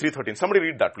 Timothy 3:13. Somebody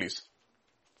read that, please.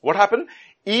 What happened?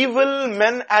 Evil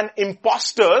men and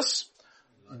imposters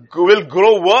will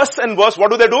grow worse and worse. What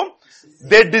do?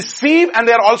 They deceive, and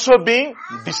they are also being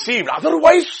deceived.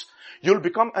 Otherwise, you'll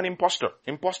become an imposter.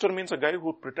 Imposter means a guy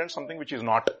who pretends something which is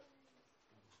not.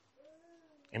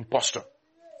 Imposter.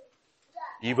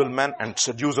 Evil men and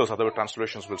seducers, other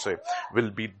translations will say,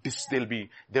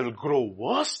 they will grow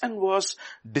worse and worse,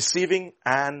 deceiving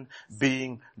and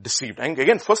being deceived. And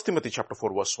again, 1 Timothy chapter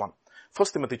 4 verse 1. 1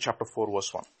 Timothy chapter 4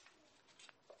 verse 1.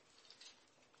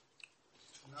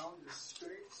 Now the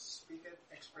Spirit speaketh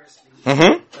expressly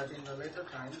Mm-hmm. that in the later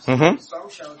times Mm-hmm. some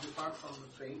shall depart from the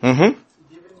faith, Mm-hmm.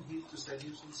 giving heed to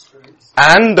seducing spirits,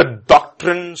 And the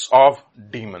doctrines of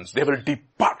demons. They will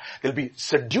depart. They'll be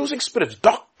seducing spirits,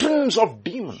 doctrines of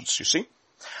demons, you see.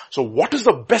 So what is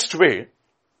the best way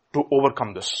to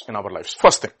overcome this in our lives?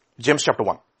 First thing, James chapter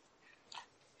 1.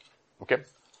 Okay.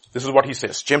 This is what he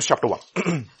says. James chapter 1.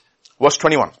 Verse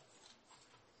 21.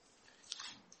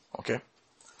 Okay.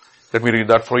 Let me read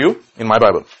that for you in my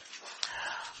Bible.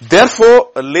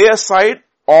 Therefore, lay aside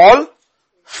all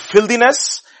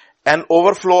filthiness and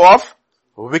overflow of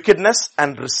wickedness,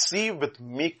 and receive with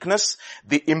meekness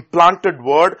the implanted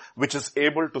word which is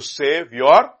able to save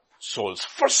your souls.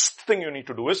 First thing you need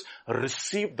to do is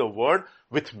receive the word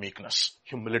with meekness,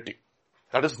 humility.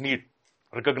 That is need.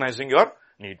 Recognizing your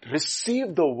need.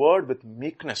 Receive the word with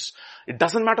meekness. It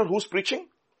doesn't matter who's preaching,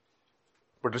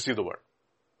 but receive the word.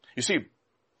 You see,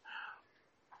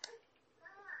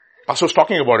 Pastor was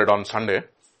talking about it on Sunday.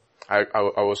 I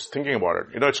was thinking about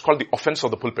it. It's called the offense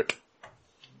of the pulpit.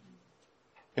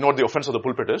 You know what the offense of the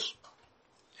pulpit is?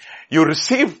 You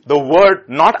receive the word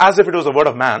not as if it was the word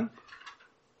of man,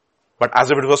 but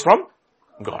as if it was from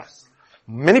God.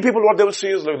 Many people, what they will see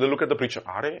is, they look at the preacher.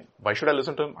 Why should I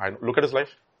listen to him? I look at his life.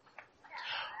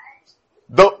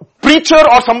 The preacher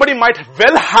or somebody might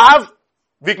well have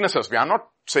weaknesses. We are not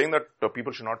saying that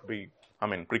people should not be,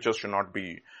 preachers should not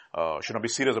be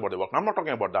serious about their work. No, I'm not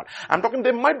talking about that. I'm talking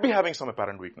they might be having some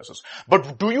apparent weaknesses.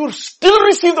 But do you still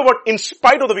receive the word in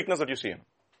spite of the weakness that you see in?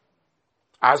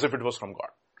 As if it was from God.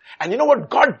 And you know what?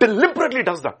 God deliberately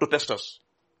does that to test us.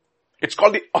 It's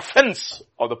called the offense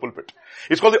of the pulpit.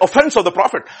 It's called the offense of the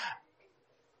prophet.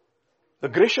 The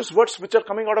gracious words which are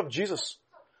coming out of Jesus.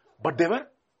 But they were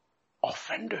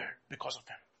offended because of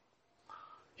them.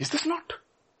 Is this not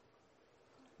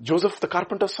Joseph the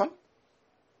carpenter's son?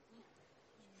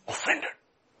 Offended.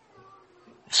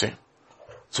 You see?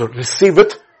 So receive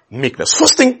with meekness.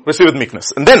 First thing, receive with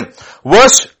meekness. And then,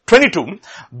 verse 22,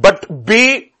 but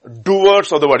be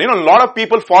doers of the word. A lot of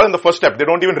people fall in the first step. They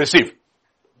don't even receive.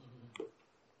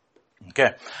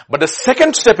 Okay. But the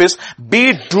second step is,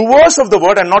 be doers of the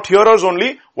word and not hearers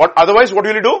only. Otherwise, what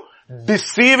will you do?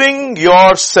 Deceiving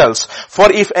yourselves. For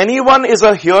if anyone is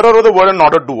a hearer of the word and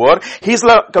not a doer, he is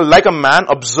like a man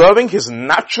observing his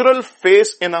natural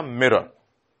face in a mirror.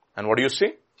 And what do you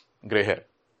see? Gray hair.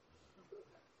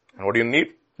 And what do you need?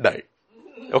 Dye.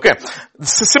 Okay.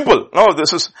 This is simple.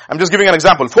 I'm just giving an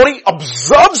example. For he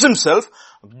observes himself,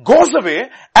 goes away,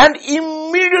 and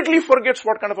immediately forgets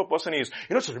what kind of a person he is.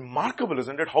 It's remarkable,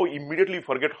 isn't it? How immediately we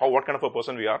forget what kind of a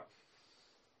person we are.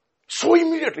 So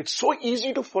immediately. It's so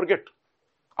easy to forget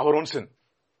our own sin.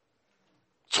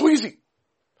 So easy.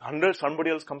 Unless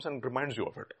somebody else comes and reminds you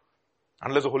of it.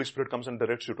 Unless the Holy Spirit comes and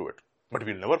directs you to it. But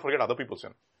we'll never forget other people's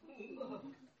sin.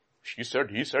 She said,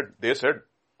 he said, they said,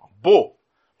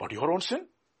 but your own sin?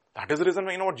 That is the reason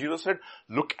why, what Jesus said?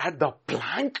 Look at the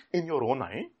plank in your own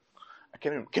eye.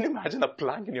 Can you imagine a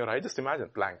plank in your eye? Just imagine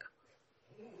plank.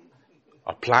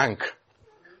 A plank.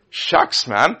 Shucks,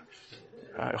 man.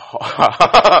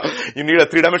 You need a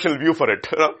three-dimensional view for it.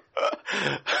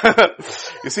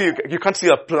 You see, you can't see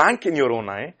a plank in your own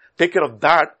eye. Take care of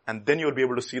that, and then you'll be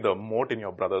able to see the mote in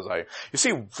your brother's eye. You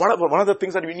see, one of the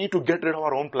things that we need to get rid of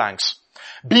our own planks.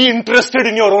 Be interested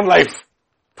in your own life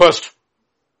first.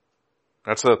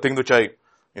 That's the thing which I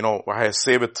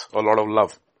say with a lot of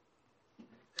love.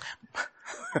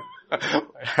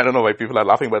 I don't know why people are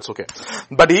laughing, but it's okay.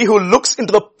 But he who looks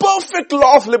into the perfect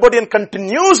law of liberty and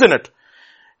continues in it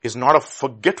is not a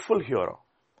forgetful hearer,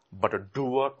 but a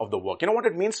doer of the work. You know what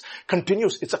it means?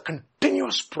 Continuous. It's a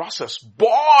continuous process.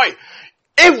 Boy,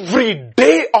 every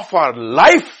day of our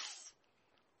life.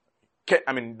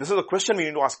 This is a question we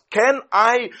need to ask. Can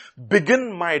I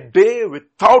begin my day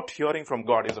without hearing from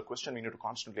God? Is a question we need to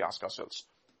constantly ask ourselves.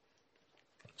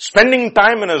 Spending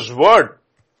time in His Word.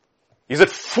 Is it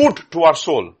food to our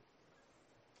soul?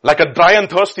 Like a dry and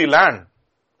thirsty land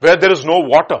where there is no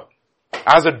water.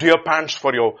 As a deer pants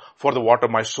for the water,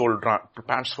 my soul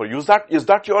pants for you. Is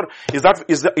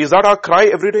that our cry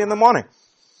every day in the morning?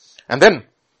 And then,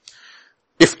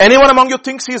 if anyone among you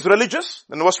thinks he is religious,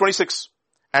 then verse 26,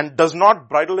 and does not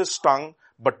bridle his tongue,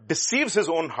 but deceives his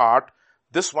own heart,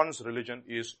 this one's religion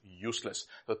is useless.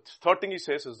 The third thing he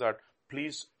says is that,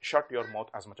 please shut your mouth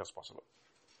as much as possible.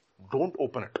 Don't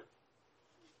open it.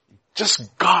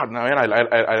 Just guard. Now,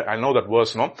 I know that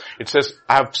verse, no? It says,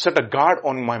 I have set a guard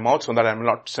on my mouth so that I will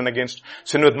not sin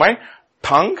with my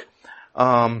tongue.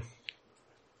 I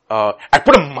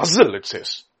put a muzzle, it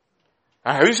says.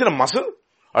 Have you seen a muzzle?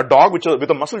 A dog with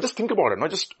a muzzle? Just think about it. No?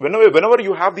 Just whenever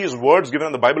you have these words given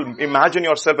in the Bible, imagine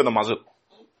yourself with a muzzle.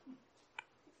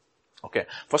 Okay.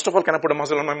 First of all, can I put a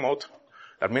muzzle on my mouth?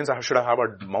 That means I should have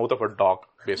a mouth of a dog,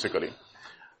 basically.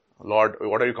 Lord,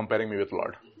 what are you comparing me with,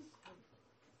 Lord?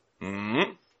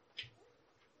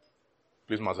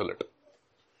 Please muzzle it.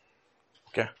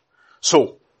 Okay.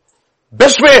 So,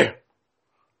 best way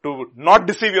to not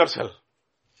deceive yourself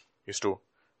is to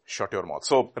shut your mouth.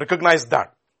 So, recognize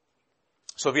that.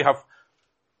 So, we have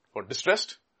got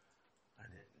distressed,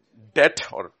 debt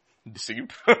or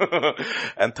deceived.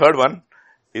 And third one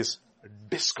is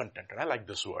discontented. I like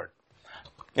this word.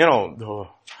 The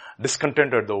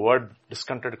discontented, the word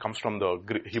discontented comes from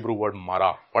the Hebrew word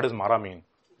mara. What does mara mean?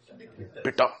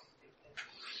 Bitter.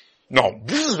 Now,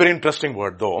 this is a very interesting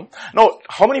word though. Now,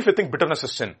 how many of you think bitterness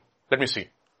is sin? Let me see.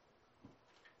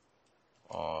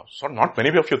 So not many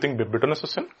of you think bitterness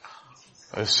is sin?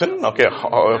 Sin? Okay.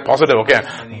 Positive. Okay.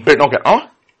 Okay.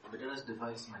 Bitterness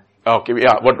defies my name. Okay.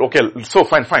 Yeah. Okay. So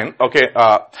fine. Okay.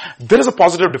 There is a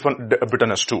positive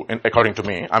bitterness too, according to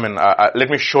me. Let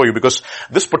me show you, because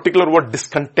this particular word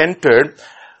discontented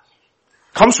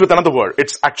comes with another word.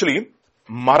 It's actually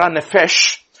mara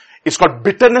nefesh. It's called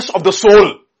bitterness of the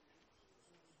soul.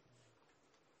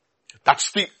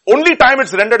 That's the only time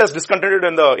it's rendered as discontented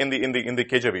in the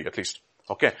KJV, at least.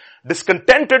 Okay.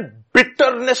 Discontented,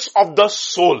 bitterness of the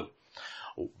soul.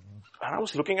 And I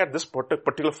was looking at this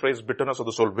particular phrase, bitterness of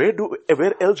the soul. Where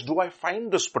else do I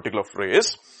find this particular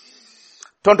phrase?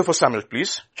 Turn to 1 Samuel,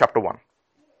 please, chapter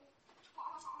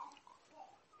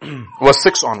 1. Verse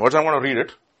 6 onwards, I want to read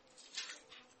it.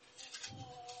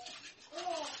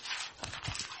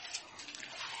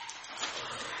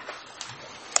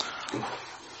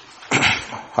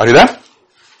 Are you there?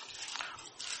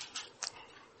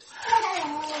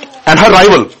 And her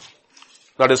rival,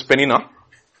 that is Penina,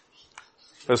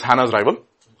 that is Hannah's rival,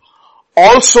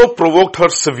 also provoked her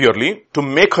severely to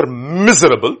make her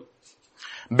miserable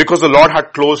because the Lord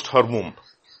had closed her womb.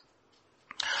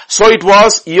 So it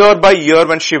was year by year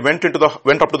when she went up to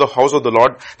the house of the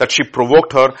Lord that she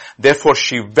provoked her. Therefore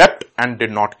she wept and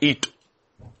did not eat.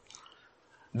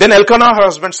 Then Elkanah, her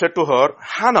husband, said to her,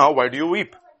 Hannah, why do you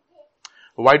weep?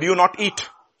 Why do you not eat?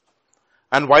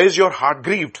 And why is your heart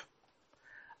grieved?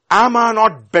 Am I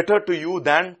not better to you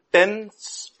than 10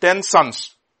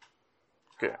 sons?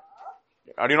 Okay.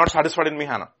 Are you not satisfied in me,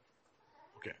 Hannah?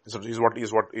 Okay.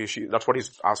 That's what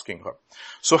he's asking her.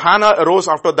 So Hannah arose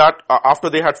after that, after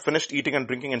they had finished eating and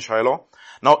drinking in Shiloh.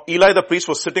 Now Eli the priest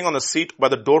was sitting on the seat by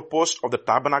the doorpost of the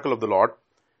tabernacle of the Lord.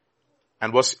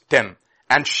 And verse 10.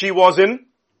 And she was in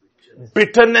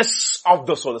bitterness of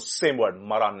the soul. The same word,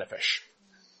 mara nefesh.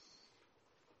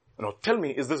 Now tell me,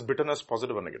 is this bitterness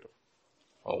positive or negative?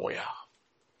 Oh yeah.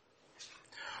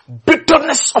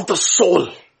 Bitterness of the soul.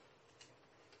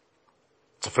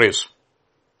 It's a phrase.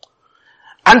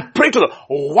 And pray to the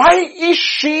Lord. Why is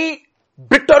she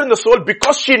bitter in the soul?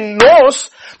 Because she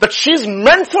knows that she's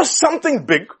meant for something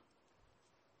big.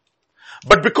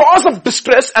 But because of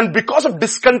distress and because of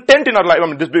discontent in her life,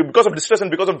 because of distress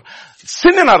and because of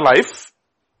sin in her life,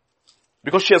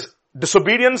 because she has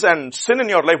disobedience and sin in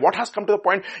your life, what has come to the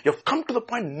point? You've come to the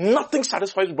point nothing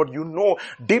satisfies you, but you know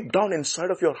deep down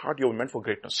inside of your heart you're meant for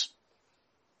greatness.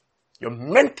 You're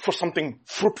meant for something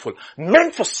fruitful,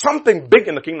 meant for something big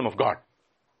in the kingdom of God.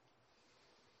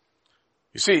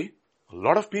 You see, a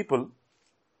lot of people,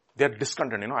 they're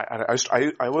discontent. You know,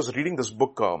 I was reading this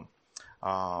book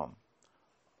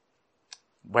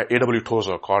by A.W.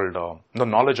 Tozer called The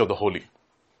Knowledge of the Holy.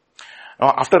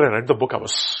 Now, after I read the book, I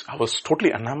was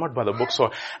totally enamored by the book.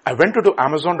 So I went to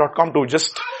Amazon.com to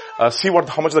just see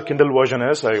how much the Kindle version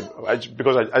is.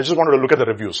 Because I just wanted to look at the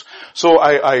reviews. So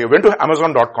I went to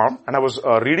Amazon.com and I was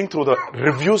reading through the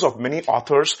reviews of many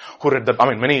authors who read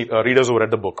many readers who read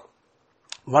the book.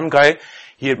 One guy,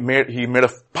 he made a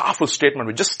powerful statement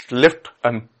which just left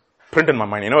and print in my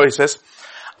mind. You know, he says,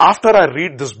 after I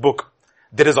read this book,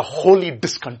 there is a holy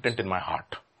discontent in my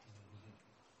heart.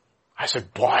 I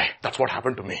said, boy, that's what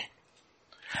happened to me.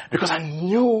 Because I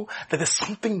knew that there's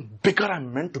something bigger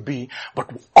I'm meant to be,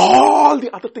 but all the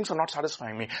other things are not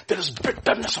satisfying me. There is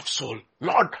bitterness of soul.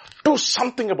 Lord, do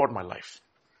something about my life.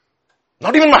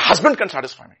 Not even my husband can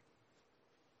satisfy me.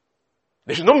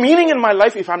 There's no meaning in my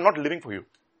life if I'm not living for you.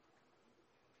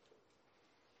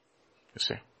 You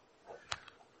see.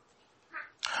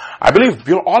 I believe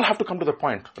we all have to come to the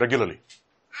point regularly.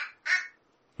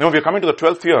 You know, we're coming to the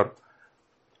 12th year.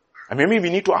 And maybe we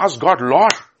need to ask God,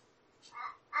 Lord,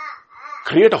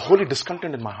 create a holy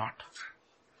discontent in my heart.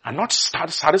 I'm not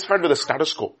satisfied with the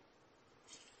status quo.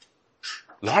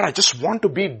 Lord, I just want to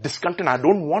be discontent. I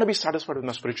don't want to be satisfied with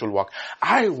my spiritual walk.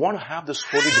 I want to have this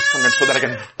holy discontent so that I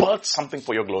can birth something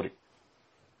for your glory.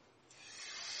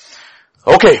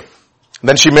 Okay.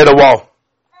 Then she made a vow.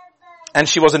 And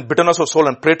she was in bitterness of soul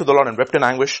and prayed to the Lord and wept in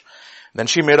anguish. Then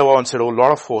she made a vow and said, O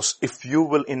Lord of hosts, if you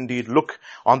will indeed look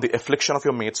on the affliction of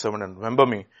your maidservant and remember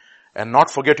me, and not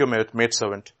forget your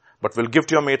maidservant, but will give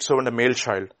to your maidservant a male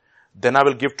child, then I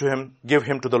will give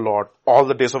him to the Lord all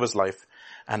the days of his life,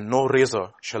 and no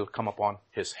razor shall come upon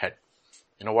his head.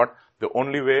 You know what? The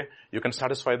only way you can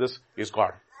satisfy this is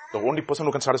God. The only person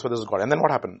who can satisfy this is God. And then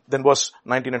what happened? Then verse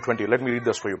 19 and 20. Let me read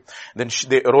this for you. Then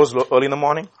they arose early in the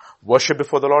morning, worshipped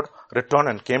before the Lord, returned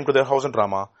and came to their house in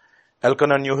Ramah.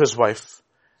 Elkanah knew his wife,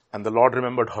 and the Lord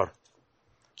remembered her.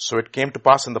 So it came to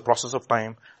pass in the process of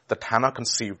time that Hannah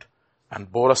conceived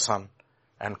and bore a son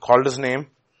and called his name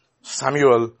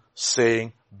Samuel,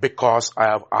 saying, because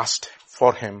I have asked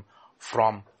for him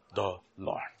from the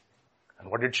Lord.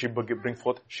 And what did she bring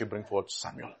forth? She bring forth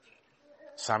Samuel.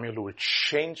 Samuel who will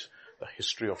change the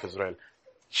history of Israel,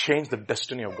 change the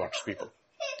destiny of God's people.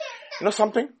 You know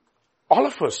something? All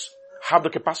of us have the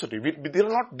capacity. They're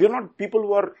not people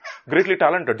who are greatly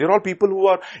talented. They're all people who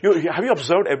are. Have you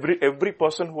observed every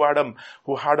person who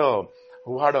had a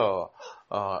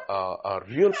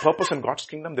real purpose in God's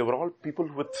kingdom? They were all people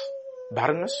with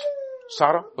barrenness.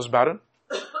 Sarah was barren.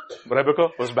 Rebecca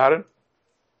was barren.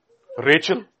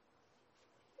 Rachel,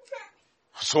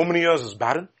 so many years is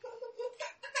barren.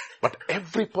 But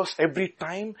every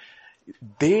time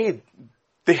they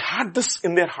had this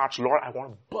in their hearts, Lord, I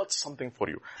want to birth something for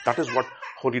you. That is what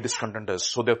holy discontent is.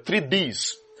 So there are 3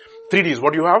 Ds. 3 Ds.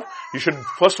 What do you have? You should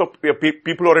first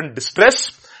people who are in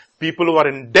distress, people who are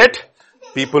in debt,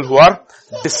 people who are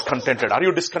discontented. Are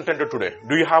you discontented today?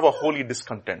 Do you have a holy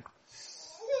discontent?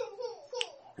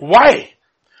 Why?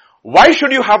 Why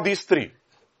should you have these 3?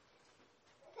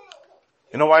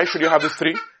 You know why should you have these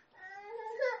 3?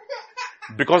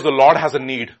 Because the Lord has a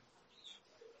need.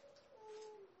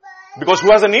 Because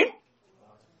who has a need?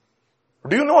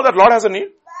 Do you know that Lord has a need?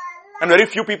 And very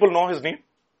few people know his need.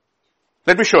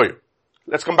 Let me show you.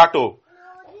 Let's come back to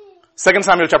 2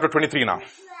 Samuel chapter 23 now.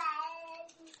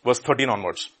 Verse 13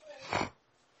 onwards.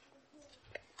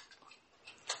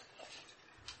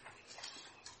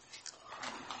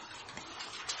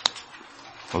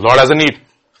 The Lord has a need.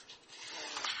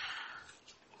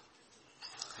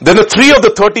 Then the 3 of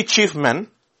the 30 chief men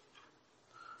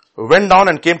went down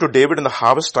and came to David in the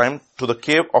harvest time to the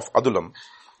cave of Adullam,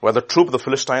 where the troop of the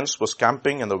Philistines was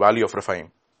camping in the valley of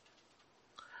Rephaim.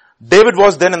 David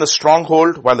was then in the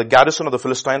stronghold, while the garrison of the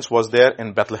Philistines was there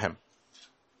in Bethlehem.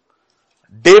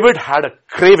 David had a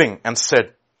craving and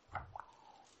said,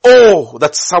 oh,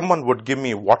 that someone would give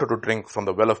me water to drink from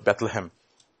the well of Bethlehem,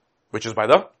 which is by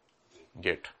the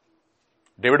gate.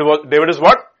 David is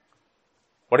what?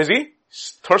 What is he?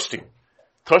 He's thirsty.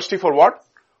 Thirsty for what?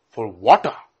 For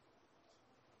water.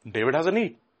 David has a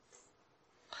need.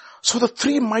 So the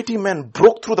 3 mighty men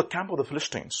broke through the camp of the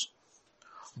Philistines,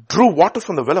 drew water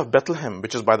from the well of Bethlehem,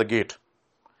 which is by the gate,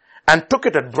 and took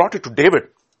it and brought it to David.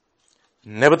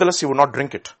 Nevertheless, he would not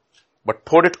drink it, but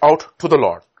poured it out to the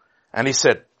Lord. And he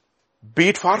said, be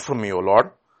it far from me, O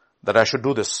Lord, that I should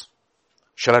do this?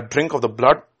 Shall I drink of the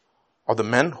blood of the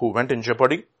men who went in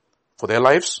jeopardy for their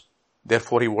lives?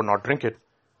 Therefore he would not drink it.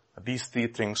 These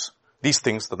things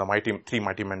that the three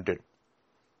mighty men did.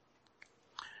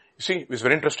 You see, it's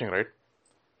very interesting, right?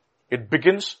 It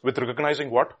begins with recognizing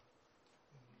what?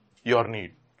 Your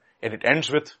need. And it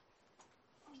ends with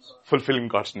fulfilling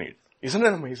God's need. Isn't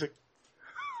that amazing?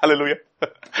 Hallelujah.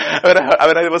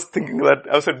 When I was thinking that,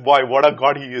 I said, boy, what a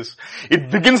God he is.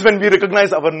 It begins when we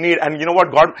recognize our need. And you know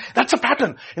what, God, that's a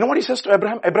pattern. You know what he says to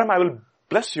Abraham? Abraham, I will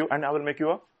bless you and I will make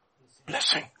you a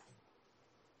blessing.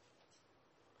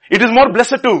 It is more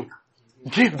blessed to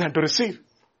give than to receive.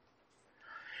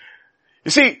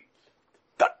 You see,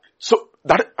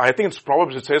 I think it's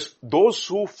Proverbs, it says, those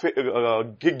who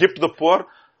give to the poor,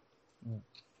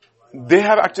 they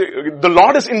have actually, the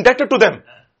Lord is indebted to them.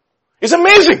 It's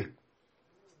amazing.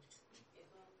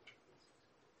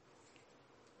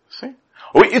 See?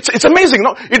 Oh, it's amazing.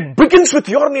 No, it begins with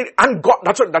your need and God.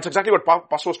 That's exactly what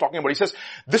Pastor was talking about. He says,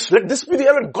 let this be the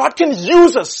element. God can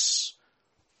use us.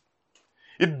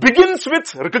 It begins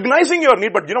with recognizing your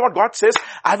need, but you know what God says?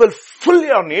 I will fill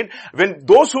your need when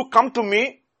those who come to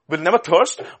me will never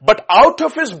thirst, but out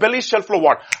of his belly shall flow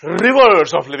what?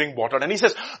 Rivers of living water. And he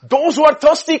says, those who are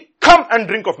thirsty, come and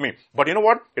drink of me. But you know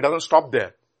what? It doesn't stop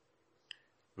there.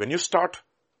 When you start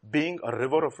being a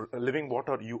river of living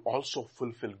water, you also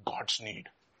fulfill God's need.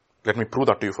 Let me prove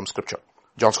that to you from scripture.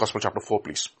 John's Gospel chapter 4,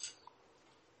 please.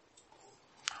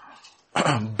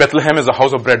 Bethlehem is the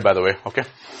house of bread, by the way, okay?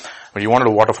 But you wanted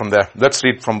the water from there. Let's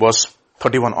read from verse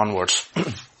 31 onwards.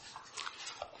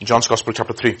 John's Gospel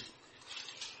chapter 3.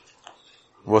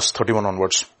 Verse 31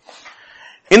 onwards.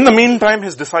 In the meantime,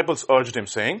 his disciples urged him,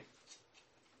 saying,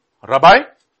 Rabbi,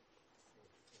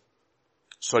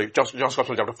 John's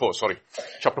Gospel chapter 4,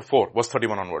 chapter 4, verse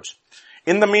 31 onwards.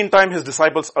 In the meantime, his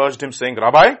disciples urged him, saying,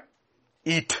 Rabbi,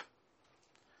 eat.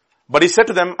 But he said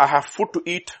to them, I have food to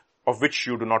eat of which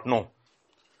you do not know.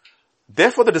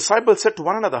 Therefore the disciples said to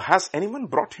one another, has anyone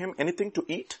brought him anything to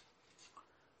eat?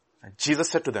 And Jesus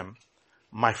said to them,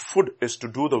 my food is to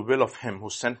do the will of him who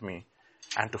sent me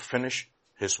and to finish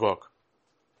his work.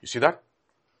 You see that?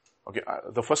 Okay,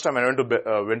 the first time I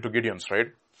went to Gideon's, right?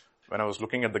 When I was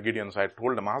looking at the Gideons, I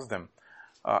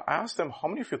asked them, how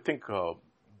many of you think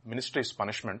ministry is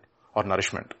punishment or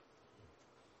nourishment?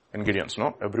 In Gideons,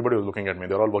 no? Everybody was looking at me.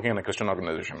 They're all working in a Christian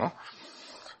organization, no?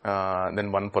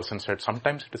 Then one person said,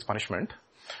 sometimes it is punishment,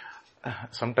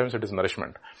 sometimes it is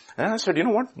nourishment. And I said, you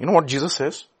know what? You know what Jesus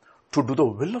says? To do the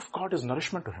will of God is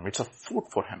nourishment to him. It's a food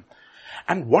for him.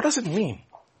 And what does it mean?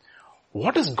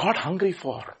 What is God hungry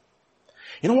for?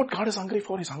 You know what God is hungry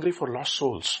for? He's hungry for lost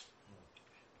souls.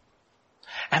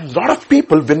 And a lot of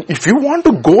people, if you want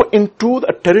to go into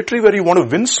a territory where you want to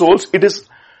win souls, it is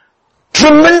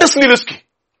tremendously risky.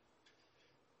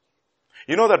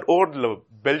 You know that old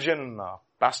Belgian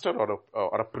pastor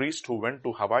or a priest who went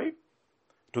to Hawaii,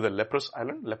 to the leper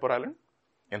island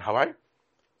in Hawaii?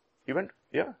 He went,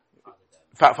 yeah.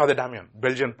 Father Damien,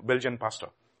 Belgian pastor,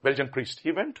 Belgian priest.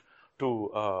 He went to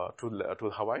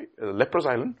Hawaii, leper's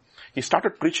island. He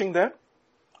started preaching there.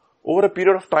 Over a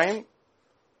period of time,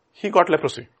 he got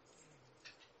leprosy.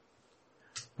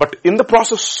 But in the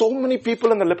process, so many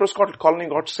people in the leprous colony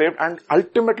got saved, and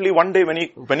ultimately one day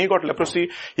when he got leprosy,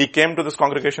 he came to this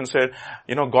congregation and said,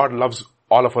 you know, God loves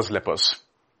all of us lepers.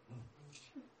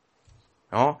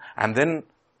 You know? And then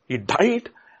he died.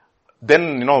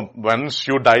 Then, you know, once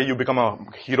you die, you become a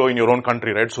hero in your own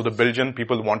country, right? So the Belgian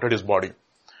people wanted his body.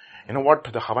 You know what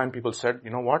the Hawaiian people said? You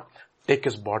know what? Take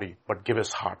his body, but give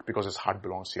his heart, because his heart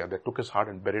belongs here. They took his heart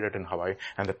and buried it in Hawaii,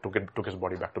 and they took his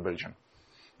body back to Belgium.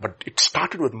 But it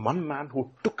started with one man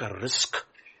who took a risk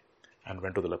and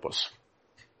went to the lepers.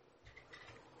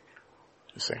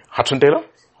 You say, Hudson Taylor?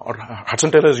 Or Hudson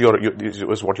Taylor is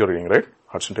what you're reading, right?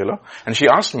 Hudson Taylor. And she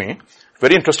asked me,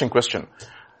 very interesting question.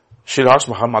 She asked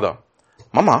her mother,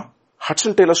 Mama,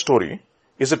 Hudson Taylor's story,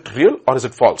 is it real or is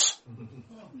it false?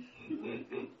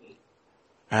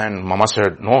 And Mama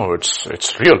said, no,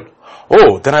 it's real.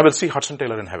 Oh, then I will see Hudson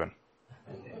Taylor in heaven.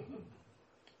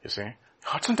 You see,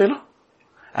 Hudson Taylor?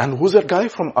 And who's that guy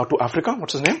from to Africa?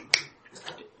 What's his name?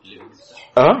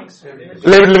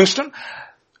 Livingstone.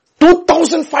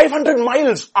 2,500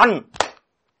 miles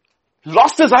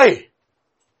lost his eye.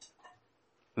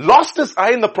 Lost his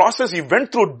eye in the process. He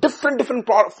went through different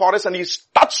forests and he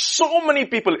touched so many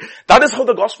people. That is how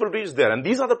the gospel reached there. And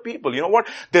these are the people, you know what?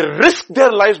 They risked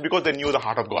their lives because they knew the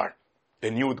heart of God. They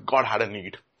knew God had a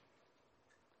need.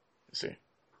 You see.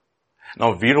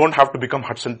 Now we don't have to become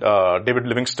David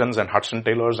Livingstons and Hudson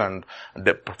Taylors and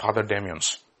Father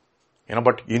Damiens. You know,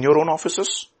 but in your own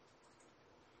offices,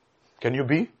 can you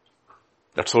be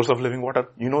that source of living water.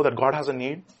 You know that God has a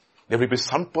need. There will be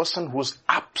some person who's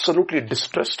absolutely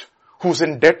distressed, who's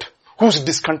in debt, who's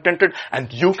discontented,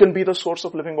 and you can be the source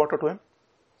of living water to him.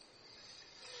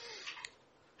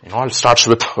 It all starts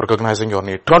with recognizing your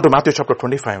need. Turn to Matthew chapter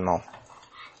 25 now.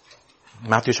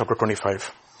 Matthew chapter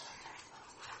 25.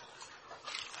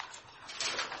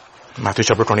 Matthew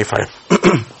chapter 25.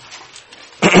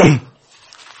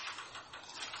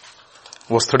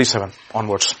 Verse 37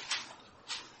 onwards.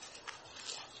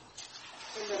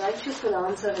 And the righteous will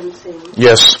answer him saying,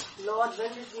 Yes. Lord, when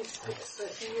did we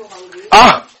see you hungry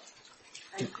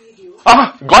and feed you?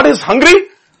 God is hungry.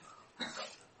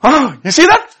 You see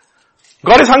that?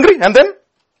 God is hungry and then?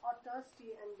 Or thirsty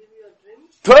and give you a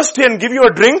drink? Thirsty and give you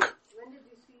a drink? When did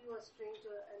we see you a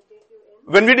stranger and take you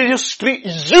in? When did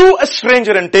you a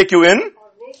stranger and take you in?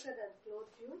 Or naked and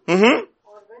clothe you? Mm-hmm.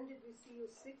 Or when did we see you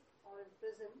sick or in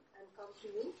prison and come to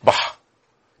you?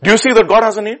 Do you see that God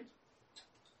has a need?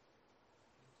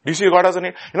 Do you see God has a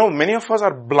need? You know, many of us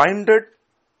are blinded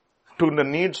to the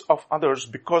needs of others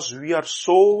because we are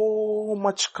so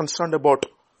much concerned about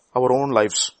our own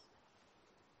lives.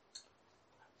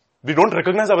 We don't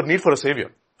recognize our need for a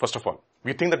savior, first of all.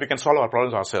 We think that we can solve our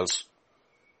problems ourselves.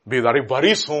 We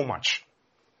worry so much.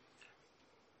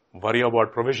 Worry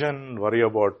about provision, worry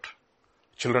about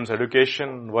children's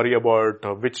education, worry about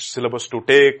which syllabus to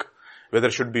take, whether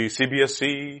it should be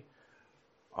CBSE,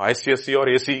 ICSE or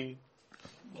AC.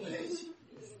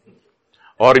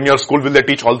 Or in your school, will they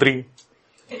teach all three?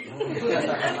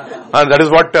 And that is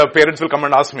what parents will come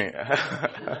and ask me.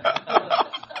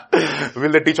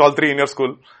 Will they teach all three in your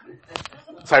school?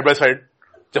 Side by side.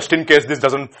 Just in case this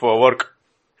doesn't work.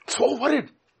 So worried.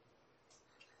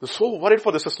 So worried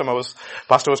for the system.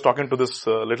 Pastor was talking to this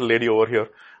little lady over here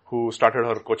who started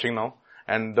her coaching now.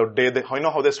 And the day you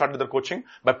know how they started their coaching?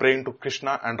 By praying to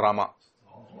Krishna and Rama.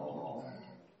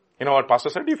 You know what Pastor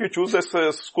said? If you choose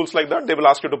schools like that, they will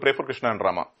ask you to pray for Krishna and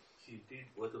Rama. She did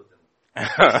both of them.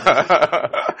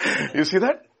 You see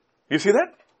that? You see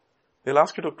that? They'll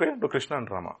ask you to pray to Krishna and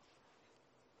Rama.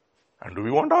 And do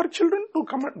we want our children to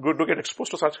come and to get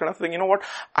exposed to such kind of thing? You know what?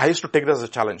 I used to take this as a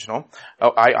challenge, you know.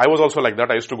 I was also like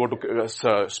that. I used to go to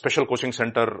a special coaching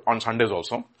center on Sundays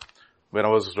also, when I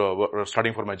was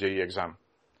studying for my JEE exam.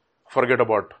 Forget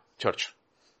about church.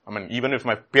 I mean, even if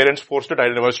my parents forced it, I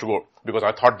never used to go because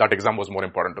I thought that exam was more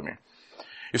important to me.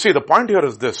 You see, the point here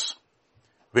is this.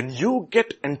 When you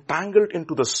get entangled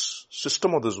into the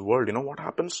system of this world, you know what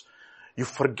happens? You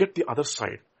forget the other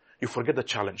side. You forget the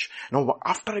challenge. Now,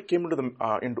 after I came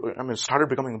started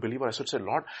becoming a believer, I said,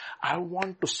 Lord, I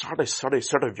want to start a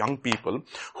set of young people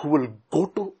who will go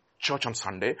to church on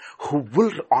Sunday, who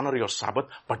will honor your Sabbath,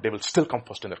 but they will still come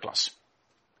first in their class.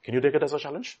 Can you take it as a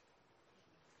challenge?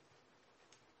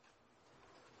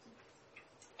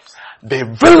 They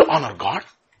will honor God.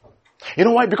 You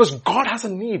know why? Because God has a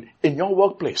need in your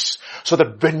workplace. So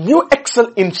that when you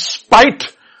excel in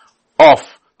spite of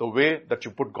the way that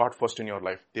you put God first in your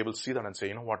life, they will see that and say,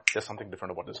 you know what? There's something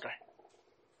different about this guy.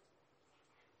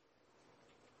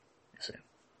 You see.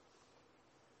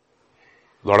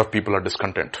 A lot of people are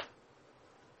discontent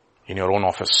in your own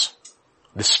office.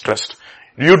 Distressed.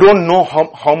 You don't know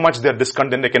how much they're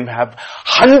discontent. They can have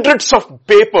hundreds of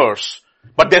papers,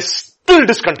 but they're still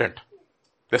discontent.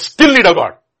 They still need a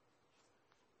God.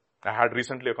 I had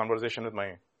recently a conversation with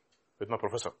my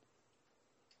professor.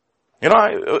 You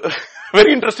know,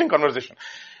 very interesting conversation.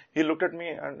 He looked at me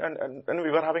and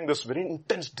we were having this very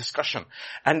intense discussion.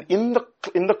 And in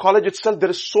the college itself, there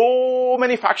is so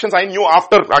many factions. I knew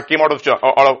after I came out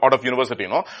of university, you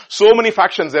know. So many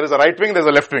factions. There is a right wing, there is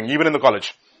a left wing, even in the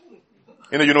college.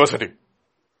 In the university.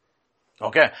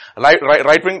 Okay.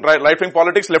 Right wing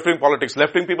politics, left wing politics.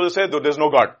 Left wing people say there is no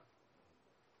God.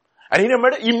 And he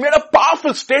made a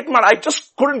powerful statement. I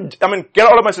just couldn't, get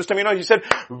out of my system. You know, he said,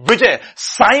 Vijay,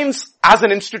 science as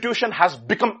an institution has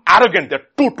become arrogant. They're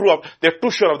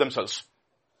too sure of themselves.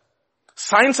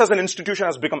 Science as an institution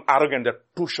has become arrogant. They're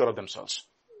too sure of themselves.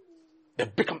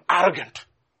 They've become arrogant.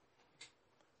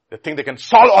 They think they can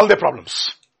solve all their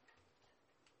problems.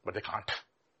 But they can't.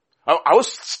 I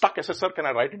was stuck. I said, sir, can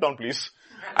I write it down, please?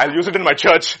 I'll use it in my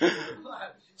church.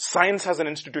 Science as an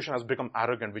institution has become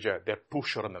arrogant, Vijay. They're too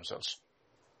sure of themselves.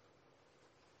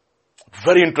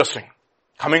 Very interesting.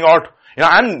 Coming out. You know,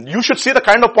 and you should see the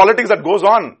kind of politics that goes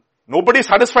on. Nobody is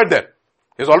satisfied there.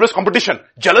 There's always competition,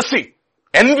 jealousy,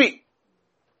 envy.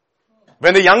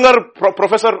 When the younger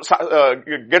professor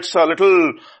gets a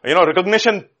little,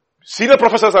 recognition, senior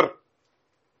professors are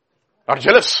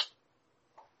jealous.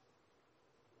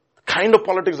 The kind of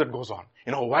politics that goes on.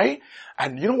 You know why?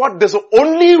 And you know what? There's the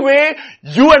only way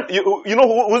you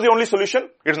know who's the only solution?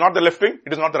 It is not the left wing.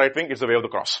 It is not the right wing. It's the way of the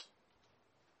cross.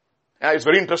 Yeah, it's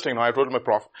very interesting. I told my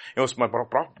prof,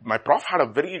 my prof had a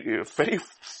very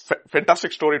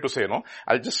fantastic story to say,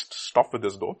 I'll just stop with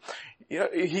this though. Yeah,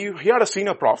 he had a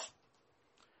senior prof.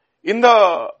 In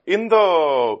the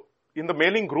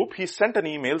mailing group, he sent an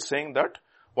email saying that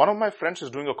one of my friends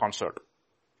is doing a concert.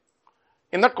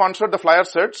 In that concert, the flyer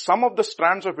said, some of the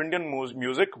strands of Indian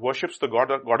music worships the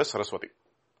goddess Saraswati.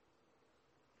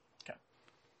 Okay.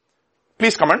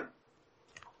 Please come and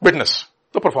witness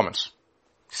the performance.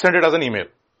 Send it as an email.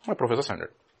 My professor sent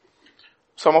it.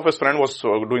 Some of his friend was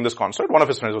doing this concert. One of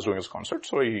his friends was doing this concert.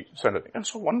 So he sent it. And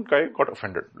so one guy got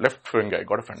offended. Left-wing guy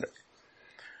got offended.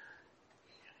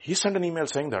 He sent an email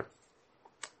saying that,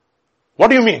 what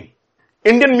do you mean?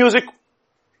 Indian music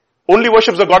only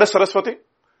worships the goddess Saraswati?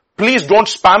 Please don't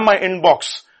spam my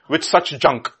inbox with such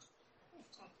junk.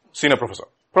 Senior professor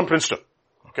from Princeton.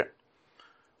 Okay.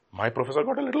 My professor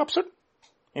got a little upset.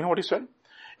 You know what he said?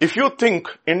 If you think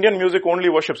Indian music only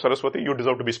worships Saraswati, you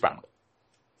deserve to be spammed.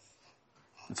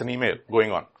 It's an email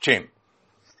going on, chain.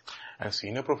 And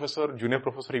senior professor, junior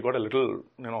professor, he got a little,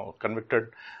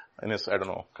 convicted in his,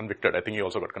 convicted. I think he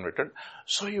also got convicted.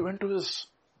 So he went to his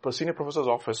senior professor's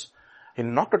office. He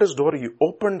knocked at his door, he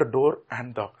opened the door,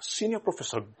 and the senior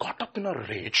professor got up in a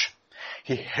rage.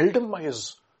 He held him by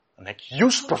his neck,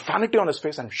 used profanity on his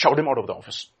face, and shoved him out of the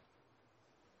office.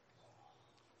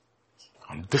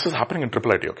 And this is happening in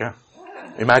IIIT, okay?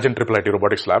 Imagine IIIT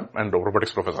robotics lab and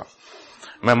robotics professor.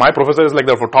 My professor is like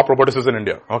the top roboticists in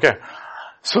India, okay?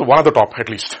 So one of the top at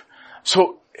least.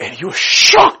 So he was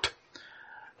shocked.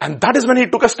 And that is when he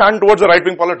took a stand towards the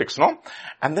right-wing politics, no?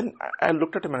 And then I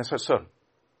looked at him and I said, sir,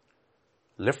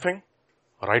 left wing,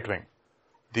 right wing.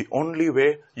 The only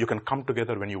way you can come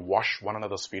together when you wash one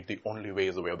another's feet, the only way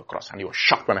is the way of the cross. And he was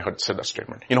shocked when I said that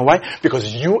statement. You know why?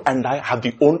 Because you and I are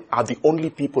the only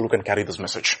people who can carry this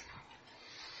message.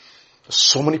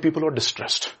 So many people are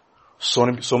distressed. So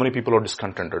many people are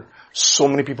discontented. So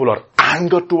many people are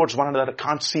angered towards one another,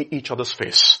 can't see each other's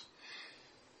face.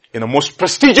 In the most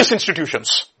prestigious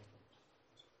institutions.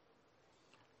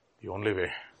 The only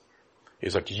way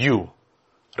is that you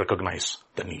recognize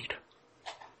the need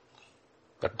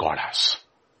that God has.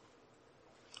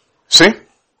 See?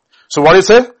 So what he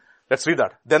said? Let's read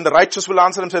that. Then the righteous will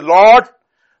answer and say, Lord,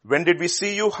 when did we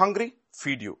see you hungry?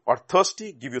 Feed you. Or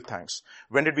thirsty? Give you thanks.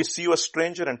 When did we see you a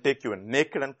stranger and take you in?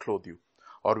 Naked and clothe you?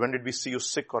 Or when did we see you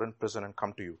sick or in prison and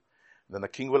come to you? Then the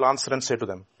king will answer and say to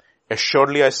them,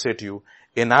 assuredly I say to you,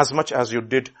 inasmuch as you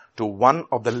did to one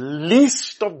of the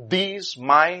least of these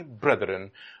my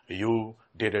brethren, you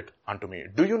did it unto me.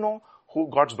 Do you know who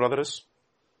God's brother is?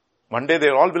 One day they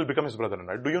all will become his brethren,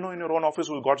 right? Do you know in your own office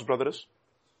who God's brother is?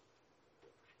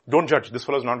 Don't judge. This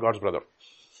fellow is not God's brother.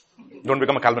 Don't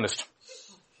become a Calvinist.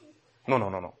 No.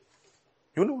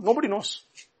 You know, nobody knows.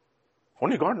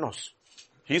 Only God knows.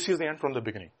 He sees the end from the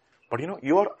beginning. But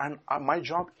your and my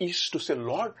job is to say,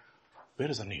 Lord, where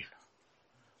is the need?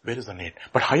 Where is the need?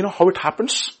 But how it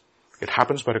happens? It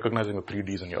happens by recognizing the 3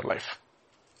 Ds in your life.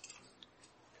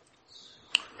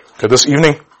 Okay, this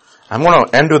evening, I'm going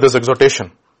to end with this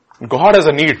exhortation. God has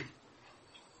a need.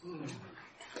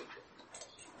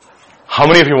 How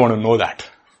many of you want to know that?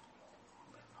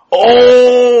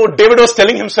 Oh, David was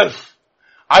telling himself,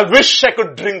 I wish I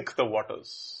could drink the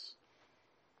waters.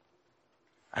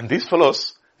 And these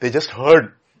fellows, they just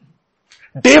heard.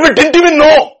 David didn't even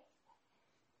know.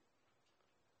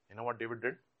 You know what David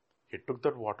did? He took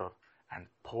that water and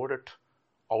poured it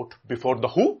out before the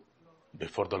who?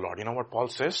 Before the Lord. You know what Paul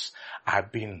says? I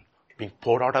have been being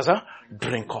poured out as a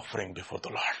drink offering before the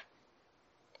Lord.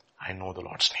 I know the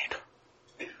Lord's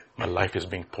need. My life is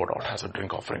being poured out as a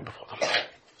drink offering before the Lord.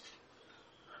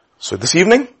 So this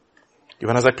evening,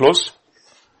 even as I close,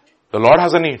 the Lord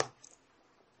has a need.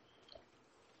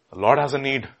 The Lord has a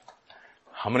need.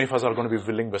 How many of us are going to be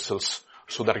willing vessels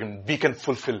so that we can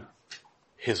fulfill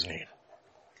His need?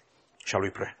 Shall we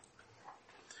pray?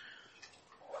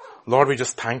 Lord, we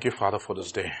just thank you, Father, for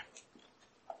this day.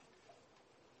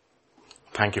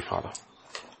 Thank you, Father.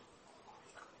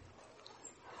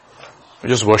 We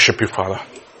just worship you, Father.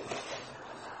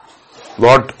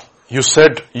 Lord, you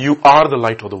said you are the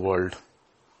light of the world.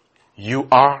 You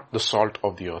are the salt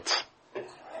of the earth.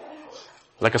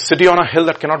 Like a city on a hill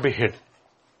that cannot be hid,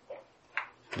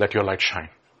 let your light shine.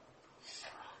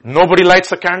 Nobody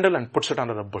lights a candle and puts it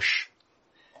under a bush,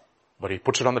 but he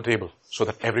puts it on the table so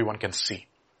that everyone can see.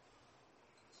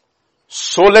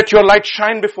 So let your light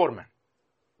shine before men,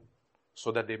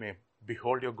 so that they may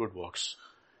behold your good works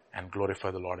and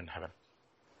glorify the Lord in heaven.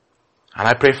 And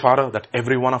I pray, Father, that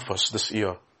every one of us this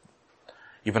year,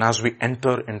 even as we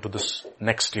enter into this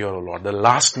next year, O Lord, the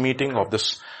last meeting of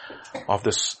this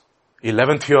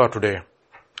 11th year today,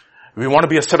 we want to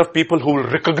be a set of people who will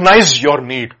recognize your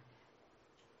need.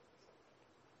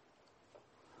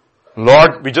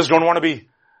 Lord, we just don't want to be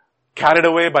carried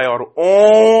away by our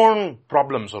own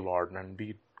problems, O Lord, and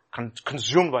be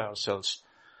consumed by ourselves.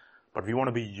 But we want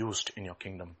to be used in your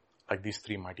kingdom, like these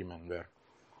three mighty men were.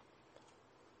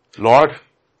 Lord,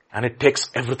 and it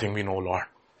takes everything we know, Lord.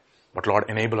 But Lord,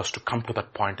 enable us to come to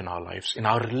that point in our lives, in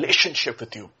our relationship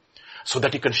with you, so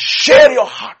that you can share your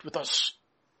heart with us.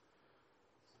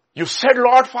 You said,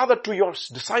 Lord, Father, to your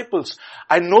disciples,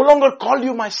 I no longer call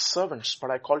you my servants,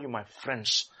 but I call you my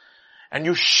friends. And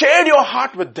you shared your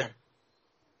heart with them.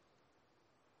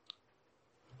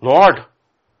 Lord,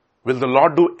 will the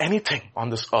Lord do anything on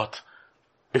this earth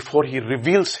before he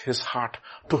reveals his heart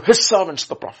to his servants,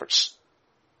 the prophets?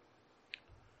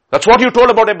 That's what you told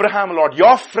about Abraham, Lord,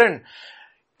 your friend.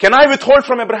 Can I withhold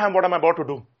from Abraham what I'm about to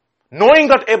do? Knowing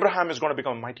that Abraham is going to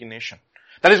become a mighty nation.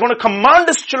 That he's going to command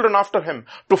his children after him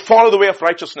to follow the way of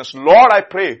righteousness. Lord, I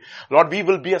pray, Lord, we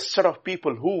will be a set of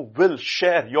people who will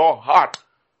share your heart.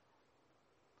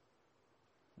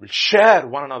 We'll share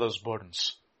one another's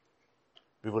burdens.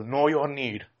 We will know your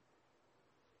need.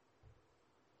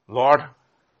 Lord,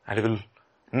 and we will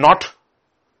not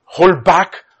hold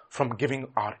back from giving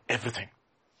our everything.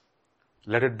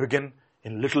 Let it begin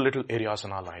in little areas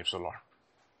in our lives, O Lord.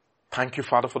 Thank you,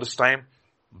 Father, for this time.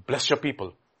 Bless your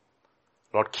people.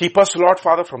 Lord, keep us, Lord,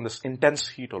 Father, from this intense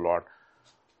heat, O Lord.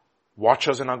 Watch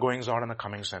us in our goings out and our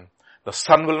comings in. The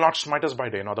sun will not smite us by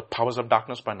day, nor the powers of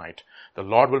darkness by night. The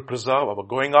Lord will preserve our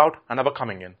going out and our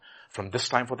coming in from this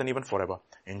time forth and even forever.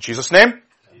 In Jesus' name,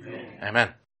 amen.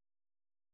 Amen.